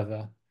and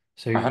further.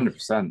 So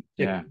 100%.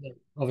 Yeah.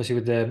 obviously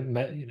with the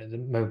the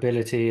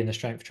mobility and the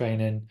strength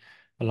training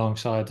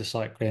alongside the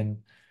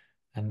cycling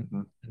and,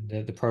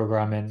 Mhm. the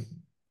programming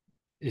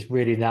is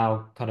really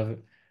now kind of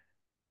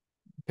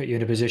put you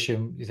in a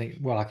position you think,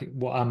 well,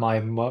 what am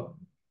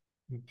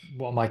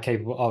I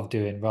capable of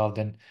doing, rather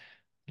than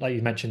like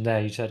you mentioned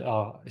there, you said,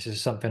 oh, this is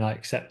something I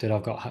accepted.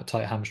 I've got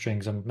tight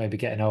hamstrings. I'm maybe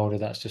getting older.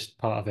 That's just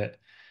part of it.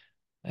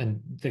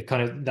 And the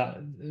kind of that,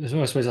 there's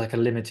almost like a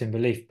limiting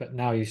belief, but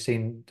now you've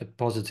seen the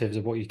positives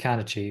of what you can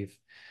achieve.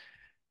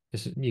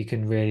 You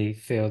can really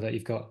feel that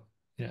you've got,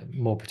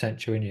 more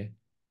potential in you.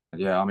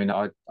 Yeah, I mean,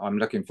 I'm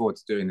looking forward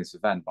to doing this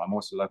event, but I'm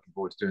also looking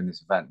forward to doing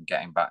this event and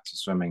getting back to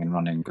swimming and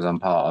running because I'm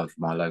part of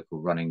my local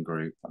running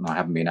group and I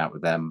haven't been out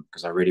with them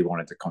because I really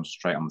wanted to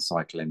concentrate on the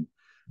cycling.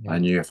 I Yeah.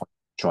 knew if I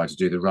tried to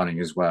do the running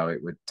as well,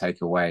 it would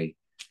take away.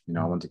 I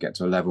Mm. want to get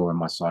to a level in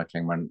my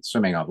cycling. When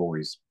swimming, I've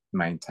always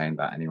maintained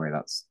that anyway.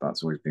 That's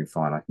always been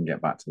fine. I can get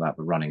back to that,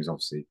 but running is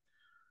obviously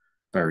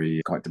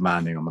very quite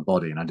demanding on the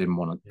body, and I didn't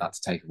want Yeah. that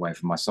to take away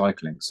from my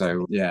cycling.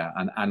 So yeah,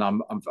 and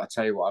I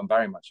tell you what, I'm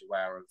very much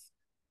aware of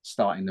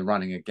starting the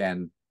running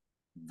again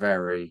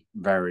very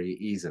very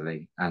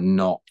easily and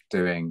not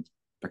doing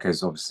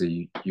because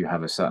obviously you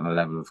have a certain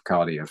level of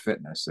cardio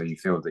fitness, so you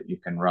feel that you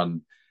can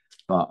run.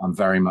 But I'm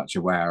very much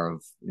aware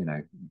of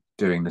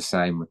doing the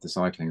same with the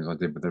cycling as I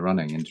did with the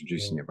running, Yeah.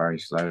 introducing it very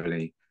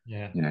slowly.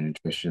 Yeah.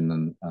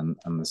 Nutrition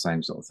and the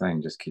same sort of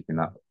thing, just keeping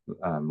that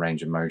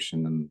range of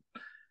motion and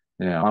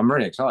yeah, I'm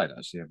really excited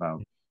actually about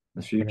the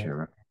That's brilliant.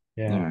 future.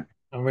 Yeah. Yeah.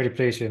 I'm really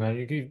pleased with you, man.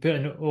 You've put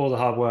in all the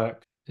hard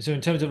work. So in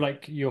terms of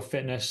like your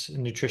fitness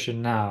and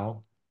nutrition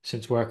now,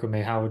 since working with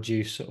me, how would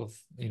you sort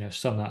of,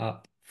 sum that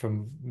up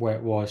from where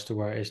it was to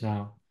where it is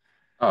now?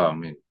 Oh, I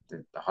mean,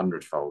 a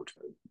hundredfold.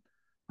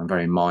 I'm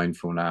very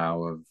mindful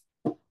now of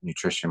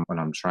nutrition when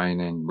I'm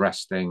training,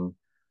 resting,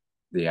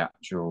 the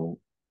actual,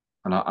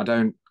 and I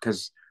don't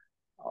because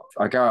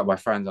I go out with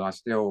my friends and I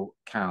still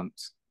can't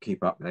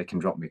keep up. They can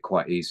drop me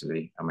quite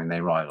easily. I mean,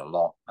 they ride a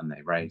lot and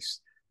they race,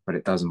 but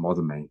it doesn't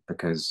bother me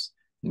because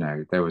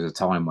there was a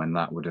time when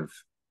I would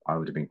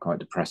have been quite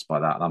depressed by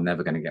that. And I'm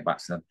never going to get back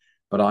to them.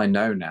 But I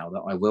know now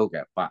that I will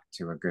get back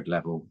to a good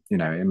level.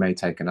 It may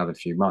take another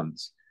few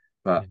months,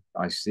 but Yeah.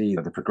 I see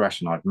the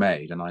progression I've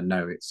made, and I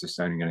know it's just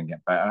only going to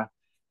get better.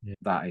 Yeah.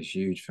 That is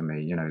huge for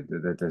me.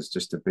 There's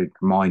just a big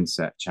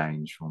mindset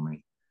change for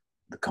me,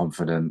 the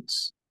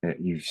confidence.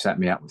 You've set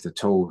me up with the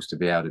tools to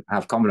be able to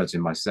have confidence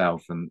in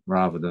myself, and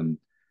rather than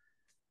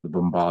the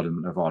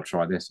bombardment of I'll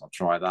try this, I'll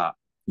try that.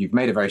 You've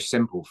made it very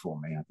simple for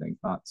me. I think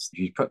that's if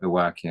you put the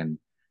work in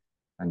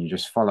and you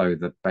just follow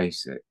the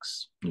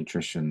basics: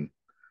 nutrition,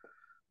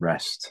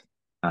 rest,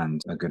 and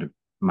a good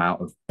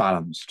amount of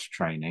balanced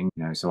training.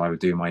 So I would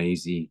do my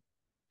easy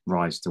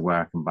rides to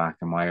work and back,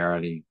 and my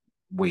early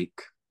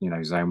week,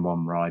 zone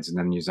one rides, and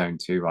then your zone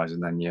two rides,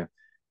 and then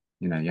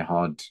your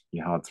hard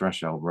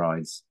threshold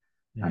rides,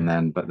 and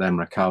Yeah. then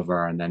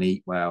recover and then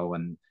eat well,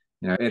 and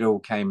it all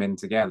came in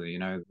together.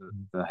 Mm.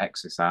 The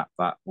Hexis app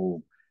that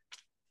all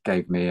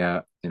gave me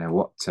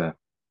what to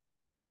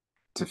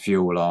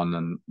fuel on,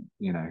 and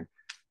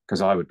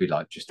because I would be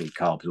like, just eat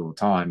carbs all the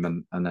time.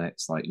 And then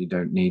it's like, you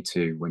don't need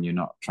to when you're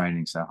not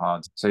training so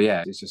hard. So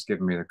yeah, it's just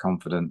given me the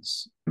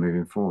confidence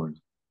moving forward.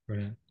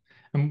 Brilliant.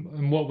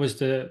 And what was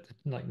the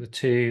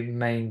two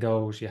main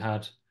goals you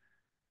had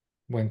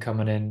when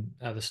coming in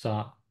at the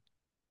start?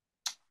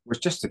 Was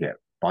just to get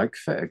bike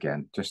fit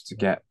again, just to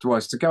get,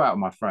 was to go out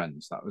with my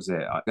friends. That was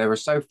it. They were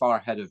so far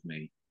ahead of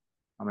me.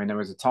 I mean, there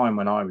was a time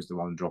when I was the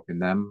one dropping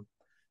them.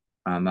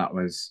 And that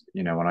was,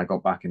 when I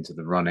got back into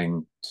the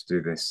running to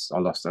do this, I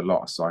lost a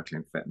lot of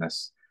cycling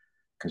fitness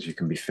because you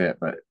can be fit,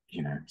 but,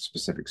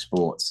 specific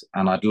sports.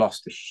 And I'd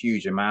lost a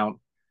huge amount.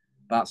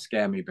 That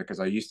scared me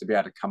because I used to be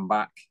able to come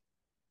back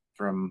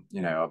from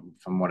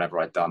whatever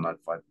I'd done.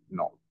 If I'd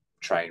not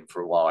trained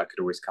for a while, I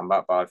could always come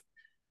back. But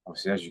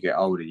obviously, as you get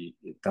older, you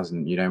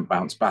don't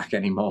bounce back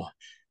anymore.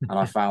 And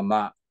I found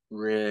that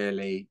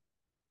really,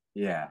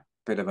 yeah,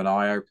 bit of an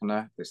eye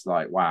opener. It's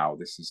like, wow,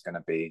 this is going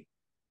to be,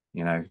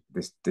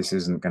 this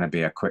isn't going to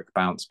be a quick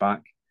bounce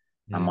back.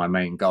 And Yeah. my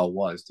main goal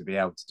was to be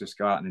able to just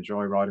go out and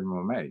enjoy riding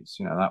with my mates.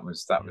 That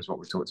was what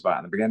we talked about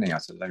in the beginning. I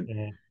said,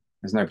 Yeah.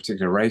 there's no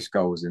particular race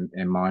goals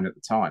in mind at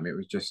the time. It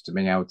was just to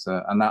being able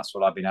to, and that's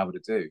what I've been able to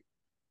do.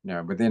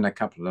 Within a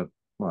couple of,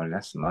 well,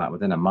 less than that,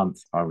 within a month,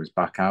 I was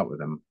back out with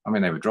them. I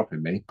mean, they were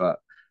dropping me, but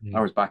I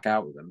Yeah. was back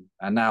out with them.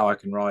 And now I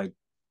can ride,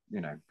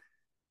 you know,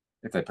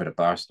 if they put a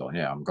burst on,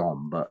 yeah, I'm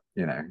gone. But,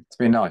 it's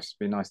been nice. It's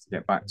been nice to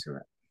get back to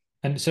it.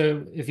 And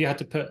so if you had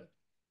to put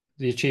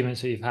the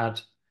achievements that you've had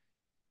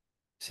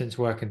since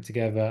working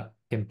together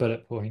in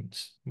bullet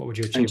points, what would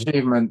your achievement?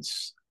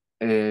 Achievements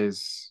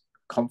is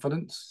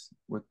confidence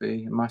would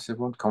be a massive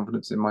one.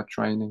 Confidence in my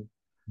training.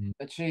 Mm.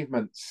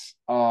 Achievements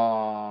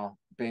are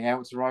being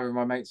able to ride with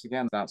my mates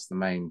again. That's the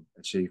main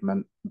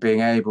achievement.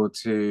 Being able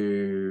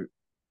to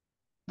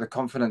the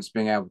confidence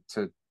being able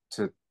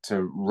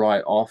to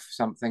write off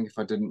something if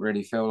I didn't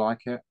really feel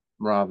like it,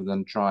 rather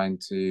than trying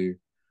to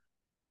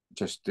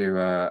just do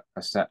a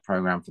set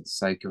program for the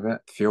sake of it.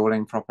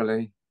 Fueling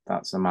properly,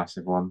 that's a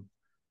massive one.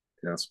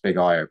 That's a big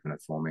eye opener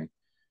for me.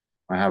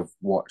 I have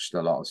watched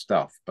a lot of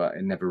stuff, but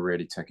it never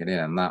really took it in,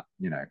 and that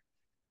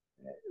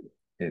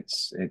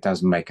it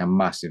does make a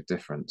massive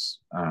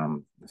difference.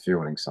 The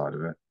fueling side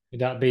of it.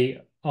 Would that be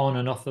on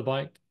and off the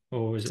bike,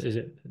 or is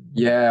it?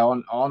 Yeah,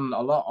 on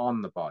a lot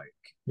on the bike.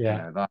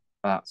 Yeah.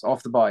 That's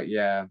off the bike,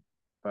 yeah,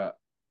 but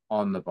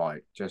on the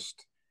bike,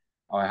 just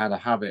I had a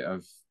habit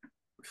of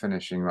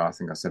finishing. I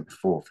think I said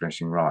before,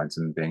 finishing rides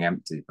and being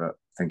empty, but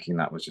thinking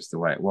that was just the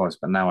way it was.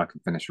 But now I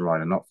can finish a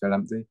ride and not feel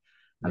empty,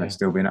 and Yeah. it's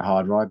still been a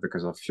hard ride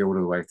because I've fueled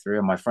all the way through,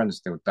 and my friends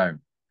still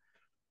don't.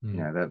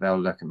 Mm. They'll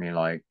look at me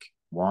like,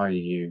 "Why are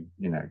you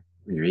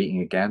eating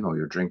again or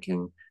you're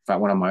drinking?" In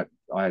fact,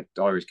 I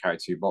always carry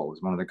two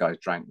bottles. One of the guys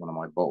drank one of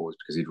my bottles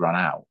because he'd run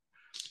out.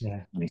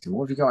 Yeah. And he said,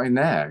 "What have you got in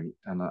there?"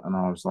 And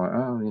I was like,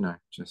 "Oh,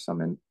 just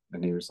something."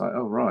 And he was like,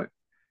 "Oh, right."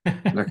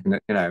 Looking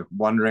at,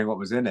 wondering what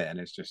was in it. And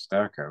it's just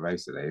Sturko,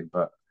 basically.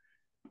 But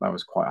that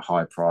was quite a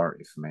high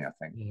priority for me, I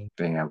think, Yeah.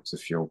 being able to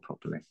fuel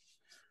properly.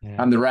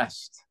 Yeah. And the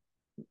rest,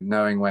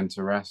 knowing when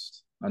to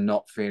rest and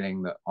not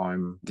feeling that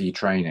I'm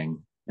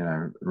detraining.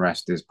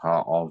 Rest is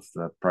part of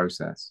the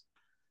process.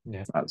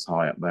 Yeah. That's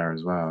high up there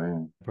as well.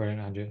 Yeah. Brilliant,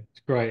 Andrew.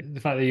 It's great.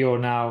 The fact that you're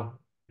now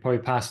probably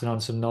passing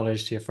on some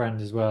knowledge to your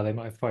friends as well. They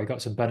might have probably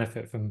got some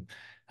benefit from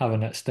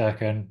having that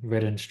Sturker and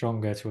ridden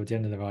stronger towards the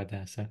end of the ride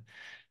there. So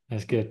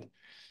that's good.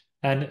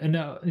 And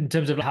in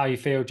terms of how you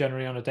feel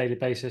generally on a daily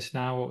basis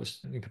now, what was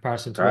in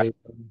comparison to where Great.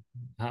 you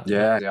how,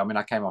 Yeah. I mean,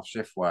 I came off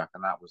shift work,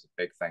 and that was a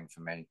big thing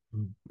for me,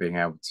 being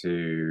able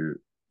to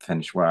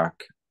finish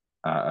work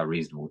at a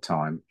reasonable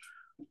time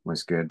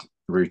was good.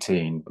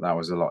 Routine, that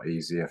was a lot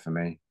easier for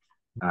me.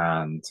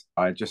 And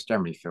I just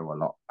generally feel a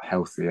lot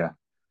healthier.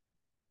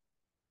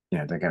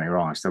 Don't get me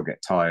wrong, I still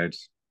get tired.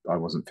 I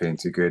wasn't feeling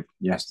too good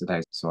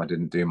yesterday, so I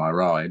didn't do my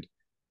ride,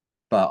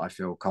 but I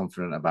feel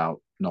confident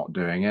about not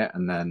doing it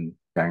and then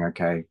going,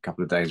 okay, a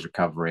couple of days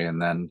recovery,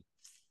 and then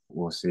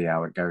we'll see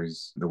how it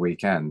goes the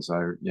weekend.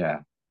 So, yeah,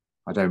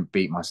 I don't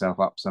beat myself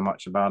up so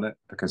much about it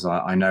because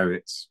I know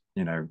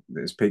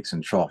there's peaks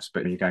and troughs,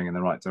 but you're going in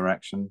the right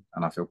direction.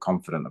 And I feel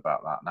confident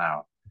about that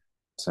now.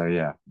 So,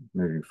 yeah,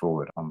 moving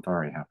forward, I'm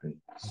very happy.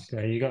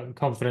 okay, you got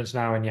confidence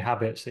now in your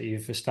habits that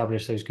you've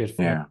established those good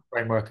Yeah.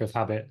 framework of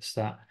habits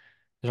that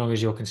as long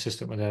as you're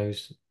consistent with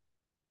those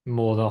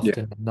more Yeah.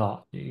 often than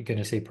not, you're going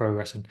to see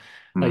progress. And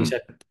like you Mm.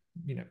 said,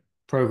 you know,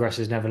 progress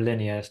is never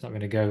linear. It's not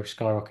going to go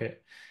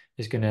skyrocket.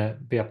 It's going to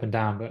be up and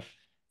down. But if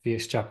you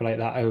extrapolate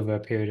that over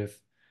a period of,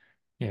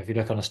 if you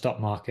look on a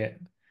stock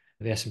market,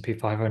 the S&P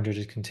 500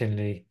 is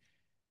continually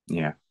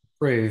Yeah.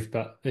 improved,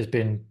 but there's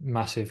been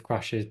massive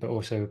crashes, but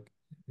also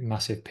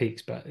massive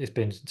peaks, but it's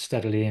been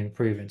steadily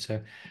improving.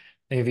 So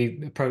if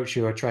you approach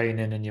your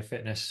training and your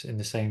fitness in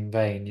the same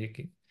vein,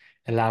 it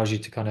allows you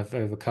to kind of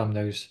overcome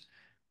those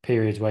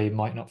periods where you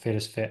might not feel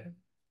as fit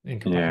in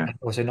comparison.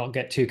 Yeah. Also, not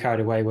get too carried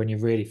away when you're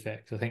really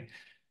fit. 'Cause I think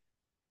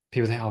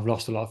people think, "Oh, I've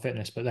lost a lot of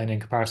fitness," but then in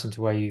comparison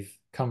to where you've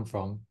come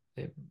from,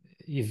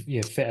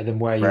 you're fitter than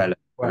where you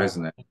Relative, were.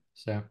 isn't it?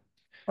 So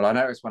Well, I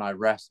notice when I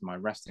rest, my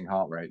resting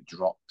heart rate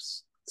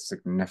drops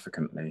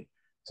significantly.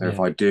 So if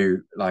Yeah. I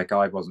do, like,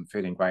 I wasn't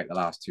feeling great the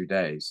last 2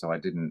 days, so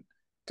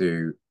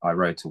I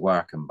rode to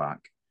work and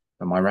back,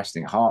 but my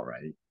resting heart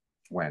rate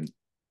went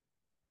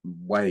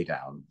way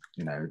down.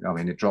 I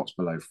mean, it drops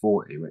below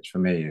 40, which for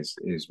me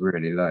is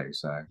really low.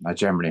 So I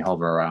generally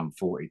hover around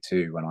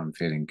 42 when I'm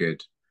feeling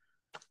good.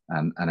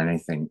 And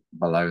anything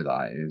below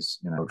that is,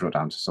 I'll drop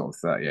down to sort of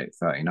 38,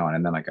 39.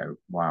 And then I go,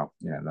 wow,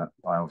 that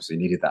I obviously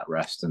needed that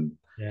rest. And,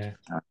 Yeah.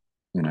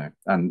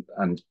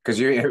 and because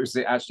it was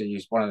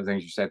actually one of the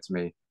things you said to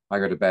me. I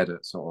go to bed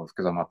at sort of,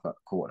 because I'm up at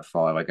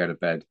 4:45, I go to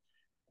bed.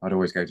 I'd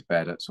always go to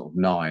bed at sort of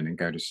 9 and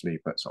go to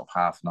sleep at sort of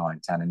half 9,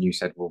 10. And you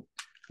said, well,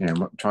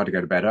 try to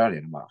go to bed early.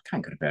 And I'm like, I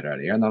can't go to bed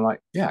earlier. And I'm like,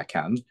 yeah, I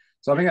can.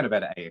 So I've been going to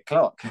bed at 8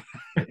 o'clock.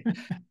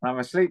 I'm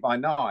asleep by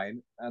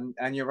 9.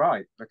 And you're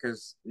right,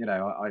 because,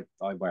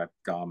 I wear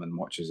Garmin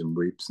watches and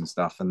Whoops and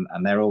stuff.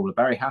 And they're all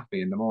very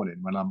happy in the morning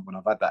when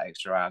I've had that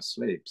extra hour's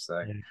sleep. So,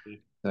 Yeah.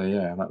 so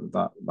yeah,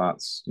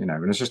 that's,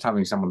 and it's just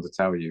having someone to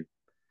tell you,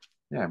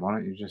 yeah, why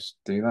don't you just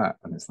do that?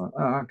 And it's like,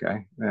 oh,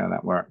 okay. Yeah,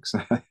 that works.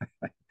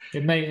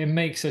 It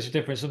makes such a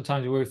difference.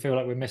 Sometimes we feel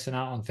like we're missing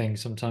out on things.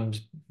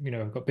 Sometimes,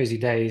 we've got busy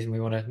days and we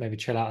want to maybe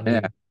chill out and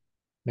Yeah.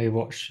 maybe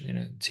watch,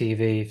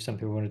 TV if some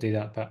people want to do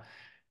that. But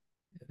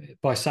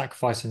by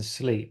sacrificing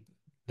sleep,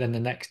 then the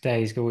next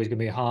day is always going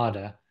to be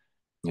harder.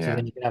 So Yeah.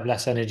 then you can have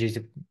less energy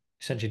to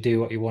essentially do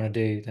what you want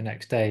to do the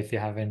next day if you're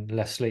having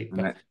less sleep.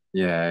 And But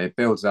it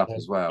builds up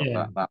as well.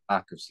 yeah, That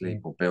lack of yeah,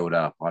 sleep will build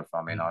up. I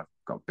mean, yeah, I've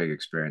got big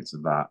experience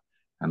of that.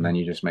 And yeah. then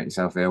you just make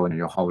yourself ill, and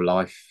your whole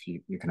life,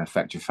 you can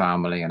affect your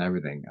family and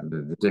everything. And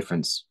the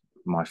difference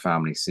my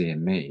family see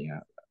in me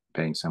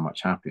being so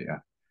much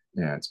happier,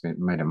 yeah, it's been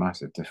made a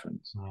massive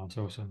difference. Oh, that's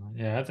awesome.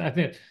 Yeah, I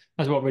think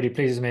that's what really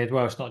pleases me as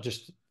well. It's not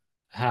just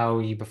how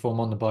you perform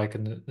on the bike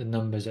and the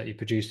numbers that you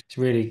produce. It's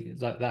really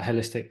like that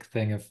holistic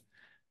thing of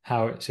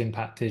how it's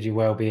impacted your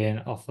well-being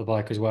off the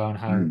bike as well, and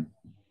how Mm.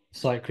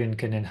 cycling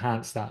can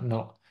enhance that,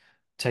 not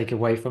take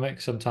away from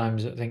it.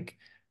 Sometimes I think,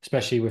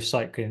 especially with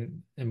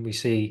cycling, and we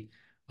see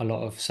a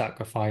lot of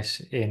sacrifice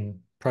in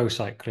pro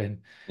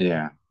cycling.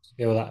 Yeah, I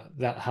feel that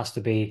that has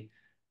to be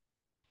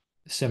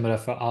similar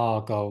for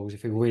our goals.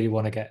 If we really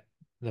want to get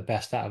the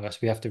best out of us,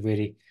 we have to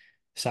really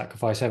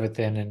sacrifice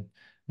everything and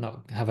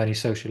not have any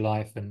social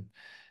life and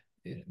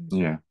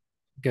yeah,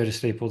 go to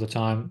sleep all the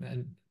time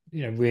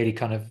and really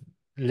kind of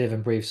live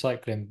and breathe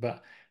cycling.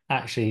 But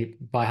actually,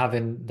 by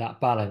having that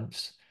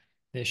balance,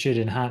 it should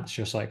enhance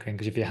your cycling,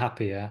 because if you're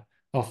happier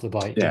off the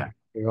bike, yeah.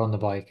 you're on the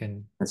bike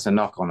and It's a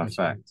knock-on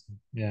effect.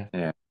 yeah,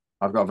 Yeah,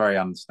 I've got a very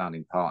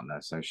understanding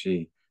partner, so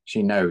she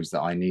knows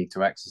that I need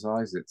to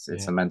exercise. It's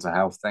yeah, a mental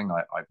health thing.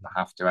 I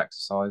have to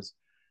exercise.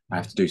 I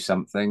have yeah, to do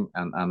something,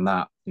 and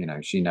that,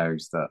 she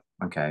knows that,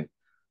 okay,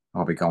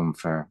 I'll be gone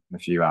for a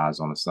few hours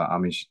on a Saturday. I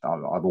mean,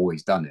 I've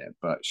always done it,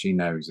 but she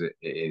knows it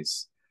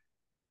is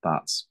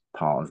that's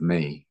part of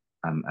me,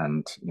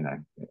 and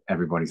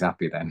everybody's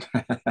happy then.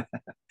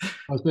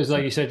 I suppose, So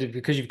like you said,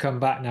 because you've come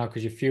back now,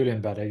 because you're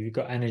feeling better, you've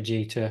got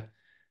energy to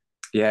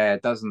yeah,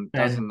 it doesn't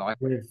spend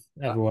with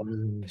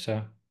everyone.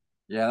 So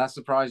yeah, that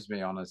surprises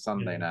me on a yeah,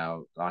 Sunday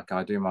now. Like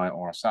I do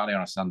or a Saturday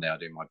on a Sunday, I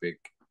do my big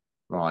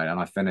ride and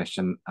I finish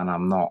and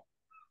I'm not,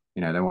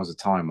 there was a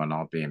time when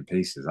I'd be in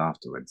pieces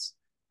afterwards.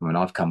 I mean,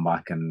 I've come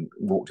back and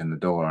walked in the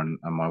door and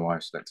my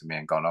wife's looked at me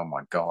and gone, oh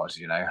my God,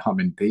 I'm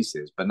in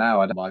pieces. But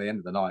now by the end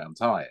of the night, I'm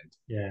tired.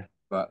 yeah.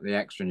 But the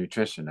extra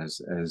nutrition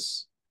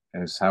has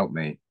helped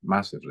me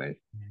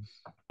massively.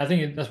 I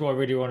think that's what I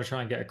really want to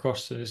try and get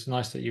across. And it's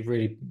nice that you've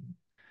really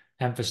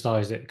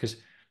emphasized it, because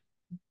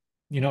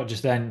you're not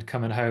just then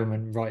coming home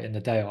and writing the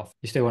day off.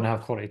 You still want to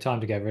have quality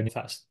time together. And if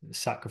that's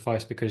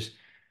sacrifice because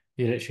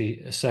you're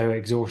literally so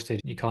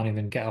exhausted you can't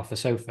even get off the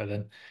sofa,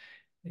 then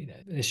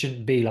it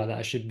shouldn't be like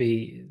that. It should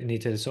be, you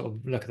need to sort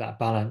of look at that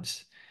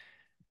balance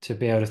to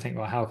be able to think,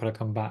 well, how can I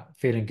come back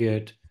feeling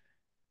good,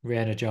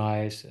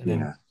 re-energize, and then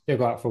Yeah, still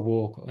go out for a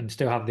walk and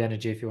still have the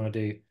energy if you want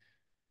to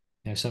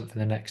do, something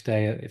the next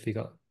day. If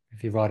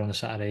you ride on a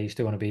Saturday, you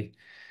still want to be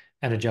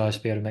energized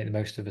to be able to make the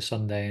most of a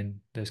Sunday and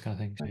those kind of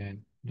things. Yeah,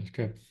 that's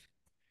good.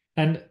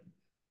 And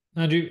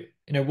Andrew,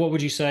 what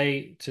would you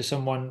say to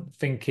someone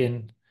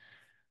thinking,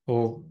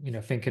 or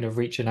thinking of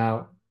reaching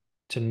out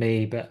to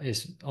me, but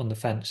is on the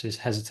fence, is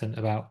hesitant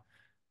about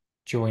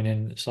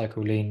joining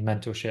Cycle Lean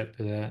mentorship,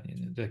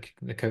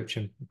 the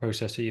coaching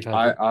process that you've had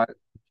I with? I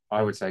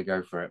I would say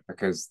go for it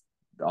because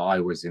I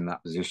was in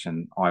that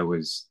position. I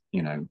was,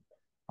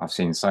 I've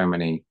seen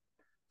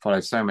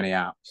followed so many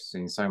apps,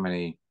 seen so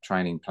many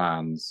training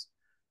plans,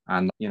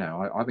 and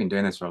I've been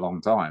doing this for a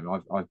long time.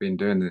 I've been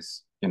doing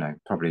this,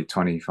 probably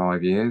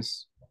 25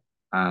 years,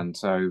 and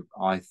so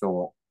I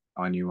thought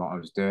I knew what I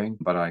was doing,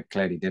 but I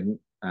clearly didn't.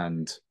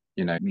 And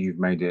you've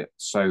made it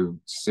so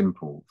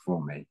simple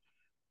for me.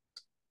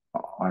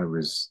 I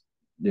was,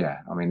 yeah.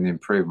 I mean, the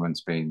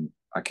improvement's been.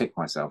 I kicked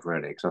myself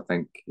really because I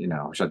think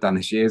I should have done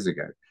this years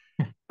ago,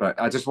 but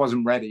I just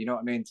wasn't ready. You know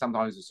what I mean?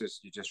 Sometimes it's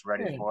just you're just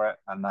ready Yeah. for it,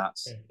 and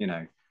that's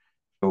Yeah.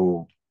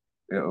 all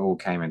it all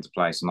came into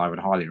place, and I would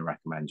highly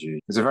recommend you.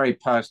 It's a very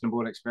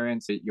personable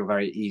experience. You're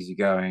very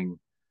easygoing.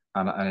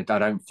 and I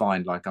don't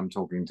find like I'm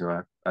talking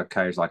to a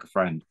coach like a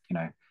friend.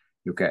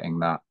 You're getting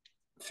that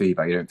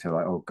feedback. You don't feel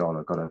like, oh God,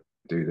 I've got to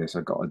do this,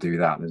 I've got to do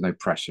that. There's no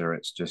pressure.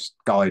 It's just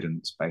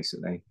guidance,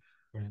 basically.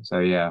 Brilliant. So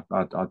yeah,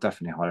 I'd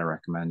definitely highly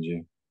recommend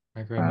you.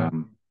 Thank you very much.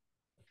 Um,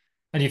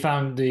 And you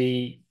found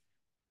the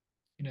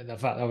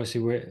fact that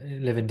obviously we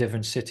live in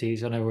different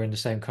cities. I know we're in the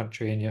same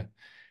country and you're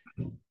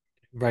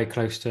very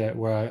close to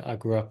where I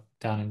grew up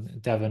down in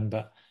Devon,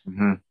 but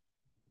mhm.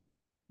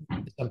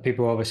 some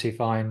people obviously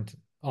find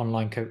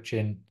online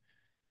coaching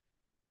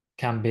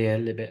can be a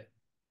little bit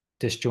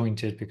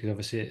disjointed because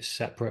obviously it's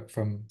separate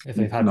from if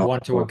they've had Not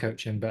one-to-one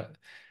coaching. But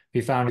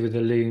we found with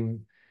the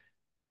Loom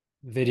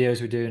videos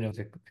we're doing of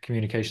the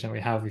communication that we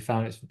have, we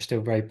found it's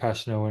still very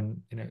personal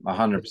and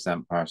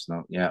 100%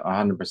 personal. Yeah,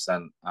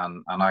 100%.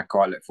 And I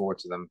quite look forward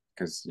to them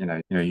because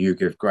you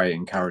give great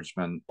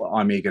encouragement. Well,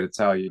 I'm eager to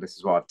tell you this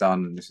is what I've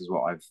done and this is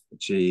what I've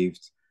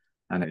achieved,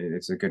 and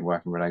it's a good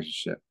working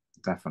relationship.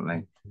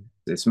 Definitely,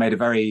 it's made it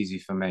very easy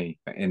for me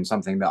in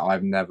something that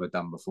I've never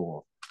done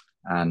before,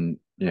 and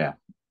yeah,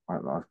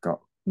 I've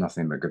got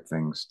nothing but good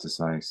things to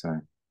say. So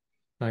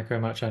thank you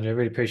very much, Andrew. I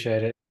really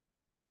appreciate it.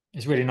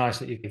 It's really nice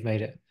that you've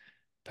made it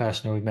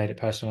personal. We've made it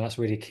personal. That's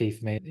really key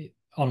for me.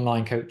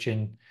 Online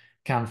coaching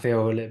can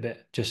feel a little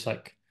bit just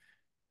like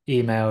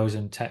emails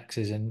and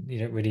texts, and you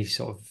don't really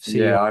sort of see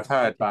yeah, your I've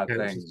heard bad coach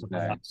and things. stuff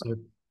like that. So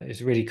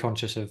it's really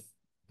conscious of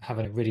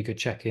having really good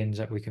check-ins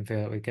that we can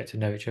feel that we get to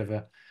know each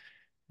other,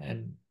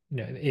 and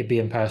it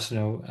being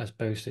personal as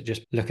opposed to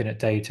just looking at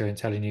data and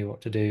telling you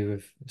what to do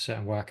with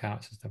certain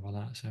workouts and stuff like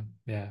that. So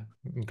yeah,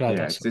 I'm glad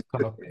Yeah, that's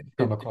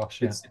come across.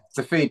 Yeah. it's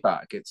the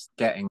feedback. It's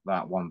getting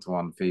that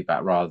one-to-one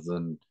feedback rather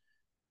than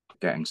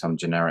getting some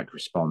generic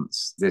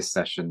response. This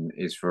session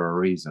is for a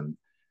reason.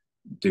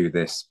 Do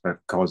this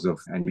because of,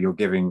 and you're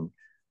giving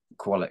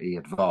quality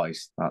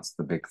advice. That's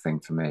the big thing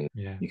for me.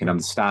 Yeah, You can brilliant.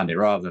 understand it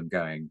rather than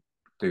going,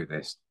 do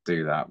this,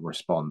 do that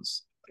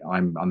response.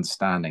 I'm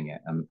understanding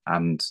it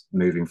and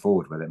moving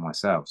forward with it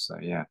myself. So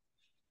yeah.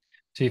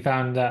 So you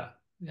found that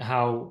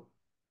how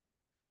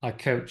a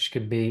coach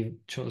can be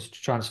sort of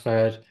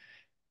transferred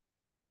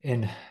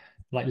in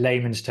like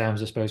layman's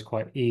terms, I suppose,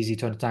 quite easy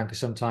to understand because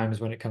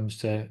sometimes when it comes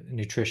to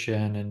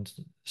nutrition and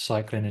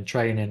cycling and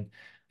training,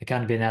 there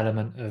can be an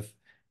element of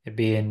it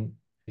being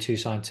too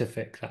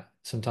scientific that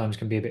sometimes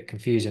can be a bit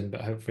confusing.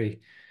 But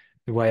hopefully,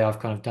 the way I've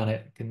kind of done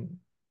it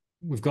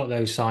we've got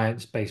those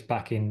science-based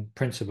backing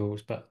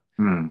principles, but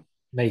Hmm.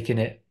 making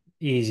it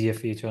easier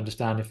for you to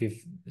understand if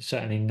you've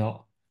certainly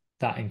not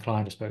that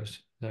inclined, I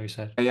suppose, as you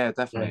said. Yeah, Yeah.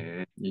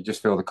 definitely. You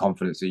just feel the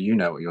confidence that you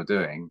know what you're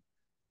doing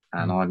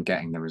and Mm. I'm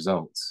getting the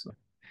results.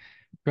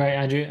 Great,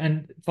 Andrew.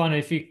 And finally,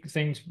 a few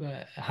things.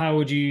 How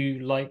would you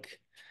like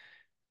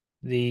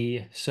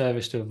the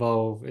service to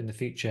evolve in the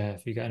future?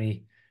 If you got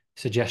any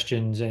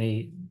suggestions,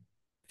 any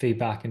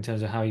feedback in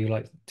terms of how you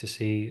like to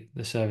see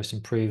the service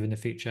improve in the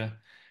future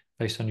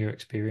based on your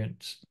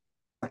experience?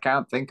 I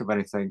can't think of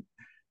anything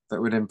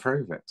that would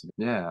improve it.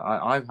 Yeah,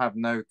 I have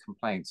no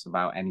complaints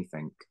about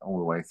anything all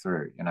the way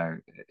through.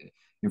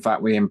 In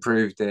fact, we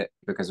improved it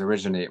because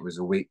originally it was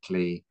a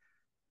weekly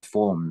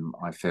form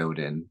I filled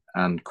in,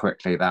 and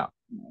quickly that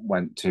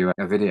went to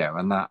a video,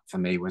 and that for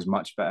me was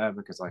much better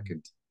because I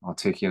could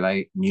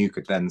articulate, and you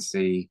could then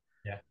see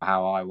Yeah.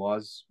 how I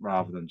was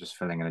rather than just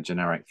filling in a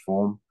generic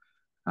form.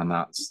 And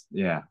that's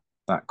yeah,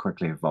 that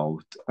quickly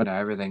evolved.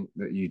 Everything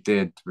that you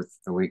did with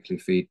the weekly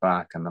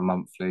feedback and the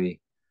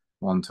monthly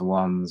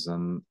one-to-ones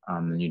and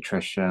the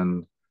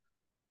nutrition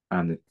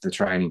and the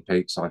training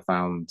peaks, I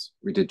found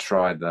we did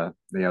try the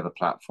other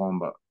platform,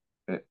 but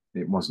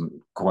it wasn't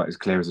quite as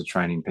clear as the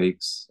training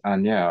peaks.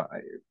 And yeah,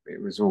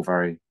 it was all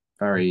very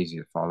easy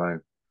to follow.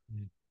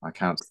 I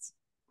can't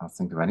I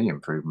think of any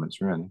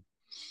improvements really.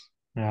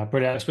 Yeah,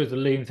 brilliant. I suppose the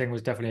lean thing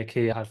was definitely a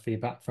key. I had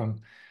feedback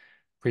from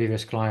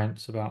previous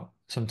clients about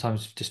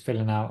sometimes just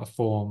filling out a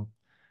form.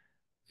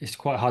 It's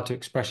quite hard to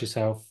express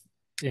yourself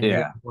in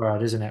Yeah, one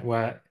word, isn't it?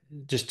 Where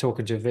just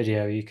talking to a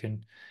video, you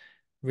can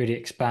really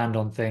expand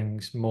on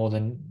things more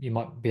than you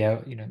might be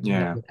able, not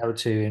yeah, be able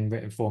to in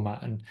written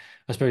format. And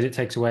I suppose it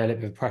takes away a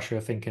little bit of pressure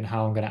of thinking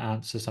how I'm going to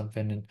answer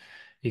something, and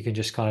you can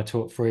just kind of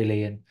talk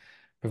freely and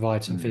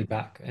provide some mm,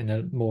 feedback in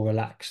a more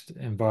relaxed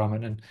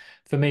environment. And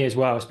for me as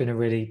well, it's been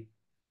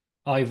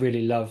I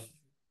really love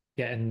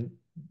getting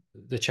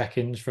the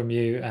check-ins from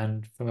you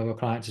and from other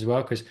clients as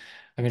well, because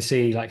I can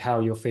see like how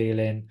you're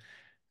feeling.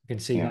 I can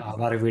see that yeah, I've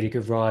had a really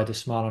good ride, a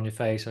smile on your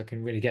face. I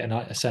can really get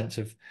a sense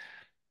of,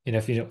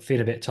 if you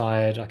feel a bit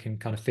tired, I can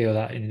kind of feel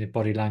that in your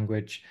body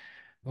language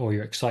or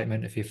your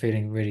excitement. If you're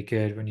feeling really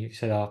good, when you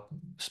said, "I'll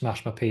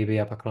smash my PB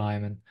up a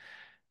climb and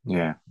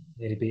yeah.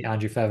 nearly beat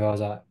Andrew Feather," I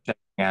was like,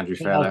 Andrew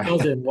I was Fellow.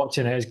 buzzing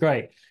watching it. It was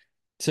great.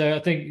 So I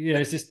think,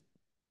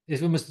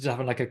 it's almost just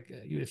having like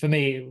for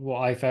me, what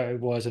I felt it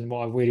was and what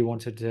I really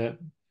wanted to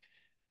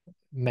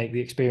make the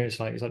experience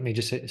like, it's like me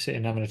just sitting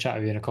and having a chat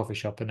with you in a coffee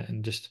shop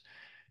and just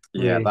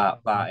Yeah, really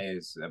that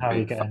is a how are you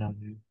big factor. getting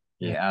on.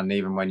 Yeah. Yeah, and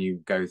even when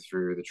you go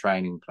through the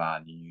training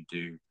plan, you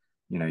do,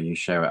 you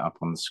show it up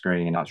on the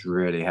screen. That's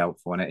really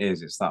helpful, and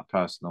it's that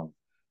personal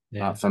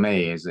Yeah. for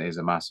me is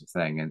a massive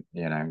thing,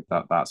 and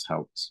that's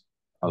helped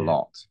a Yeah.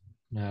 lot.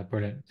 No,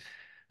 brilliant.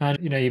 And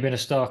you've been a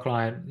star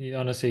client.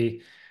 Honestly,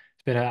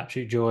 it's been an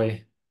absolute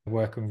joy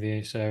working with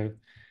you. So,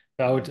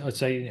 but I'd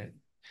say,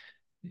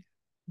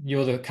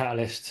 you're the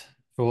catalyst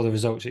for all the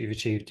results that you've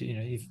achieved.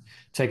 You've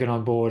taken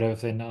on board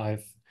everything that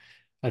I've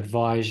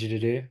advised you to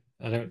do.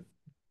 I don't,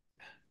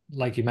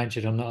 like you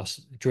mentioned, I'm not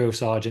a drill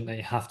sergeant that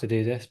you have to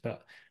do this,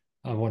 but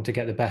I want to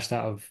get the best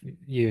out of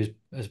you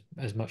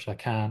as much as I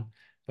can.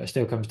 But it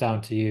still comes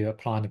down to you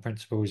applying the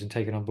principles and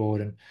taking on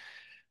board and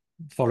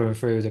following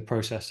through the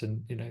process.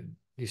 And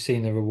you've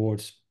seen the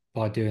rewards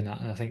by doing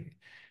that. And I think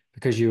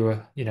because you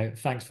were,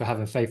 thanks for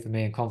having faith in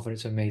me and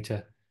confidence in me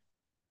to,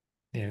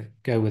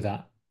 go with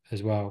that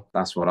as well.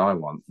 That's what I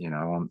want.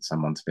 I want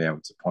someone to be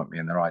able to point me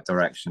in the right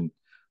direction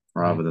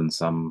Yeah. rather than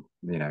some,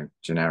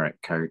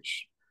 generic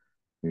coach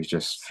who's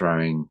just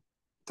throwing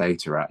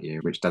data at you,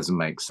 which doesn't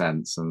make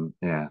sense. And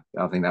yeah,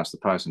 I think that's the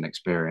personal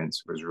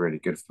experience was really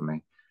good for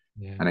me.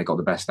 Yeah. And it got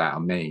the best out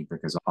of me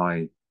because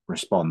I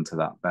respond to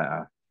that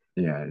better.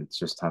 Yeah, it's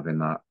just having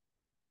that.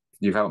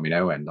 You've helped me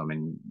no end. I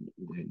mean,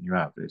 you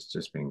have. It's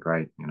just been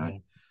great. Yeah.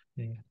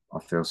 Yeah. I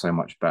feel so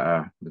much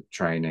better. The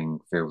training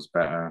feels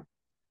better.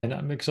 And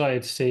I'm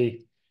excited to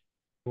see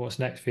what's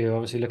next for you.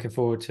 Obviously, looking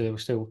forward to, we're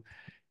still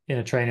in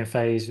a training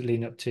phase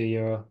leading up to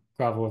your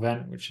gravel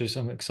event, which is,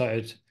 I'm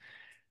excited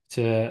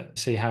to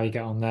see how you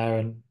get on there.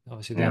 And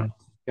obviously, Yeah. then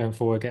going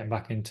forward, getting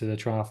back into the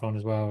triathlon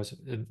as well as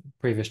a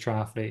previous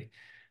triathlete.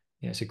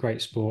 It's a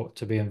great sport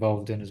to be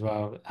involved in as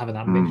well. Having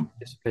that mixed Mm.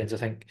 disciplines, I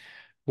think,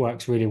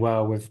 works really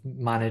well with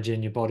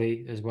managing your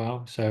body as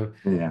well. So,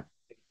 Yeah.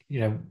 you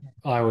know,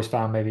 I always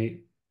found,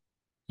 maybe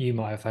you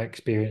might have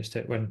experienced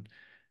it, when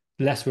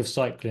less with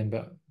cycling,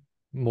 but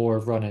more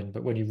of running.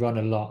 But when you run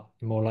a lot,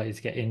 you're more likely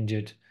to get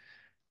injured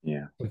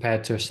Yeah.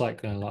 compared to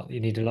cycling a lot. You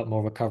need a lot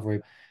more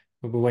recovery.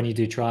 But when you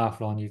do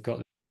triathlon, you've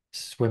got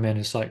swimming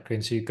and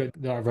cycling, so you've got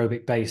the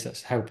aerobic base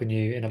that's helping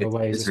you in other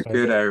ways, I It's a suppose.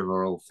 good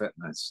overall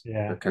fitness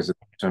Yeah. because of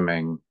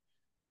swimming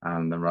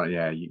and the right.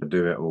 Yeah, you can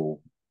do it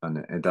all, and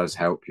it does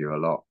help you a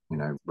lot.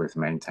 With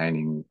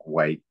maintaining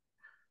weight,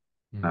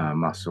 Mm.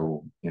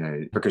 muscle.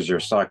 Because you're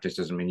a cyclist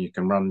doesn't mean you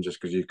can run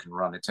just because you can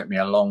run. It took me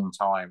a long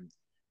time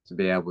to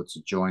be able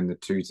to join the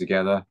two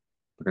together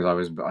because I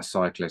was a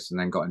cyclist and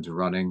then got into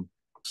running,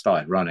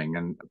 started running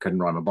and couldn't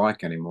ride my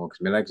bike anymore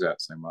because my legs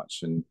hurt so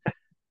much. And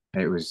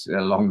it was a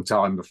long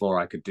time before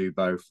I could do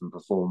both and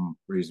perform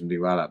reasonably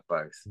well at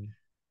both.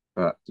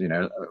 But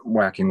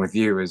working with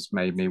you has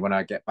made me, when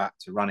I get back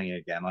to running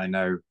again, I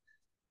know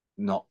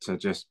not to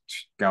just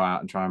go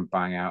out and try and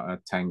bang out a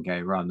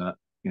 10K run at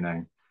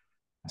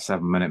a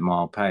 7 minute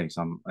mile pace.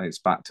 It's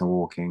back to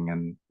walking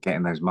and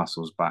getting those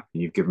muscles back.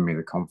 You've given me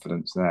the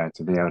confidence there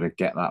to be able to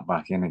get that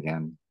back in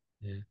again.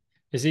 Yeah.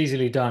 It's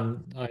easily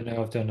done. I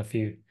know I've done a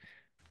few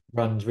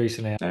runs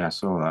recently, Yeah, I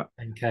saw that.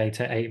 10K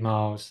to 8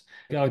 miles.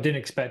 I didn't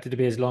expect it to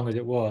be as long as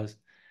it was.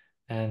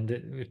 And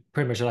it was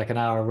pretty much like an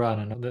hour run.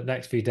 And the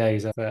next few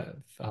days, I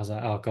was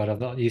like, oh God, I'm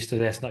not used to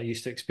this, not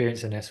used to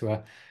experiencing this,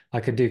 where I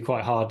could do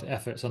quite hard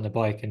efforts on the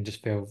bike and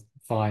just feel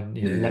fine.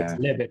 Legs Yeah, a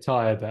little bit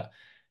tired, but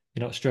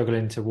you're not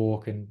struggling to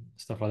walk and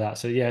stuff like that.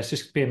 So yeah, it's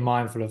just being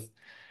mindful of,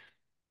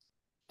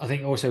 I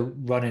think, also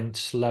running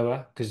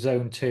slower, because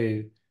zone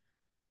 2,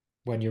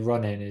 when you're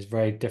running, is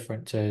very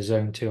different to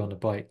zone 2 on the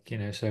bike.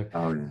 So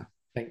oh yeah,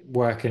 I think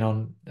working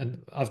on,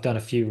 and I've done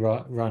a few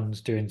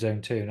runs doing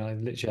zone 2, and I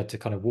literally had to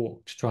kind of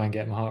walk to try and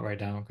get my heart rate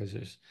down because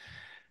it's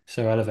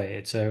so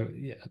elevated. So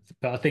yeah,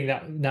 but I think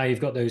that now you've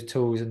got those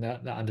tools and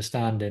that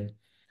understanding,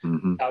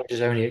 hmm, that will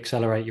just only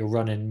accelerate your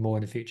running more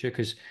in the future,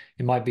 because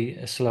it might be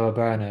a slower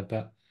burner,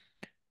 but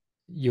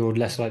you're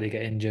less likely to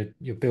get injured.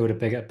 You'll build a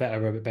better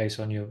aerobic base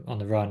on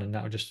the run, and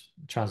that will just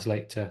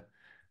translate to,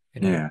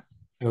 you know, yeah.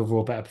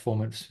 overall better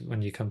performance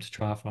when you come to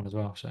triathlon as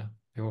well. So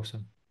be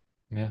awesome.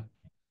 Yeah,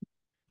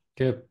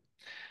 good.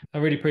 I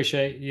really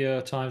appreciate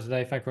your time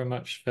today. Thank you very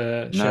much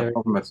for No sharing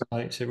problem your at all.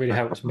 insights. It really No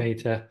helps problem. me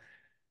to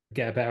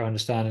get a better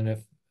understanding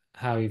of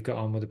how you've got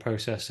on with the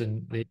process,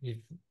 and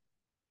you've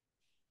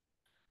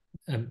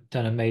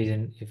done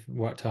amazing. You've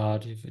worked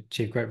hard. You've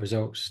achieved great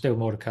results. Still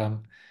more to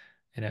come.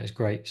 It's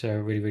great. So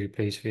really, really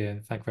pleased for you.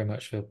 And thank you very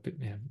much for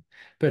putting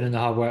in the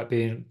hard work.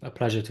 Being a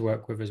pleasure to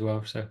work with as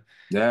well. So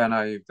Yeah, no,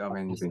 I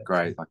mean, you've been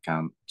great. I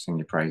can't sing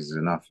your praises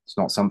enough. It's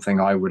not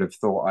something I would have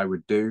thought I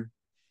would do,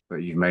 but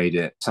you've made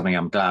it something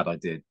I'm glad I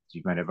did.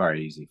 You've made it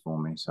very easy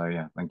for me. So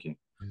yeah, thank you.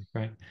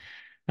 great.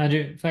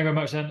 Andrew, thank you very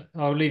much. Then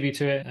I'll leave you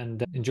to it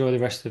and enjoy the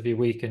rest of your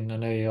week. And I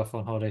know you're off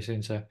on holiday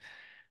soon, so have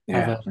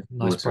Yeah, a looking nice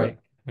forward to it. break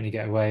when you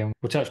get away. And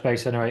we'll touch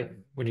base anyway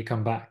when you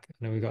come back.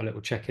 I know we've got a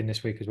little check in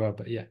this week as well.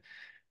 But yeah,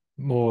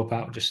 more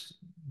about just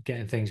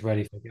getting things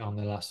ready for on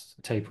the last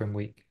tapering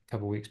week, a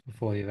couple of weeks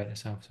before the event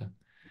itself. So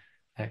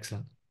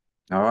excellent.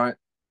 All right.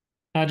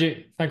 Andrew,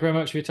 thank you very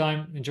much for your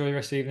time. Enjoy the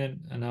rest of the evening,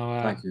 and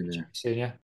I'll Thank you, catch you Leah. soon. Yeah.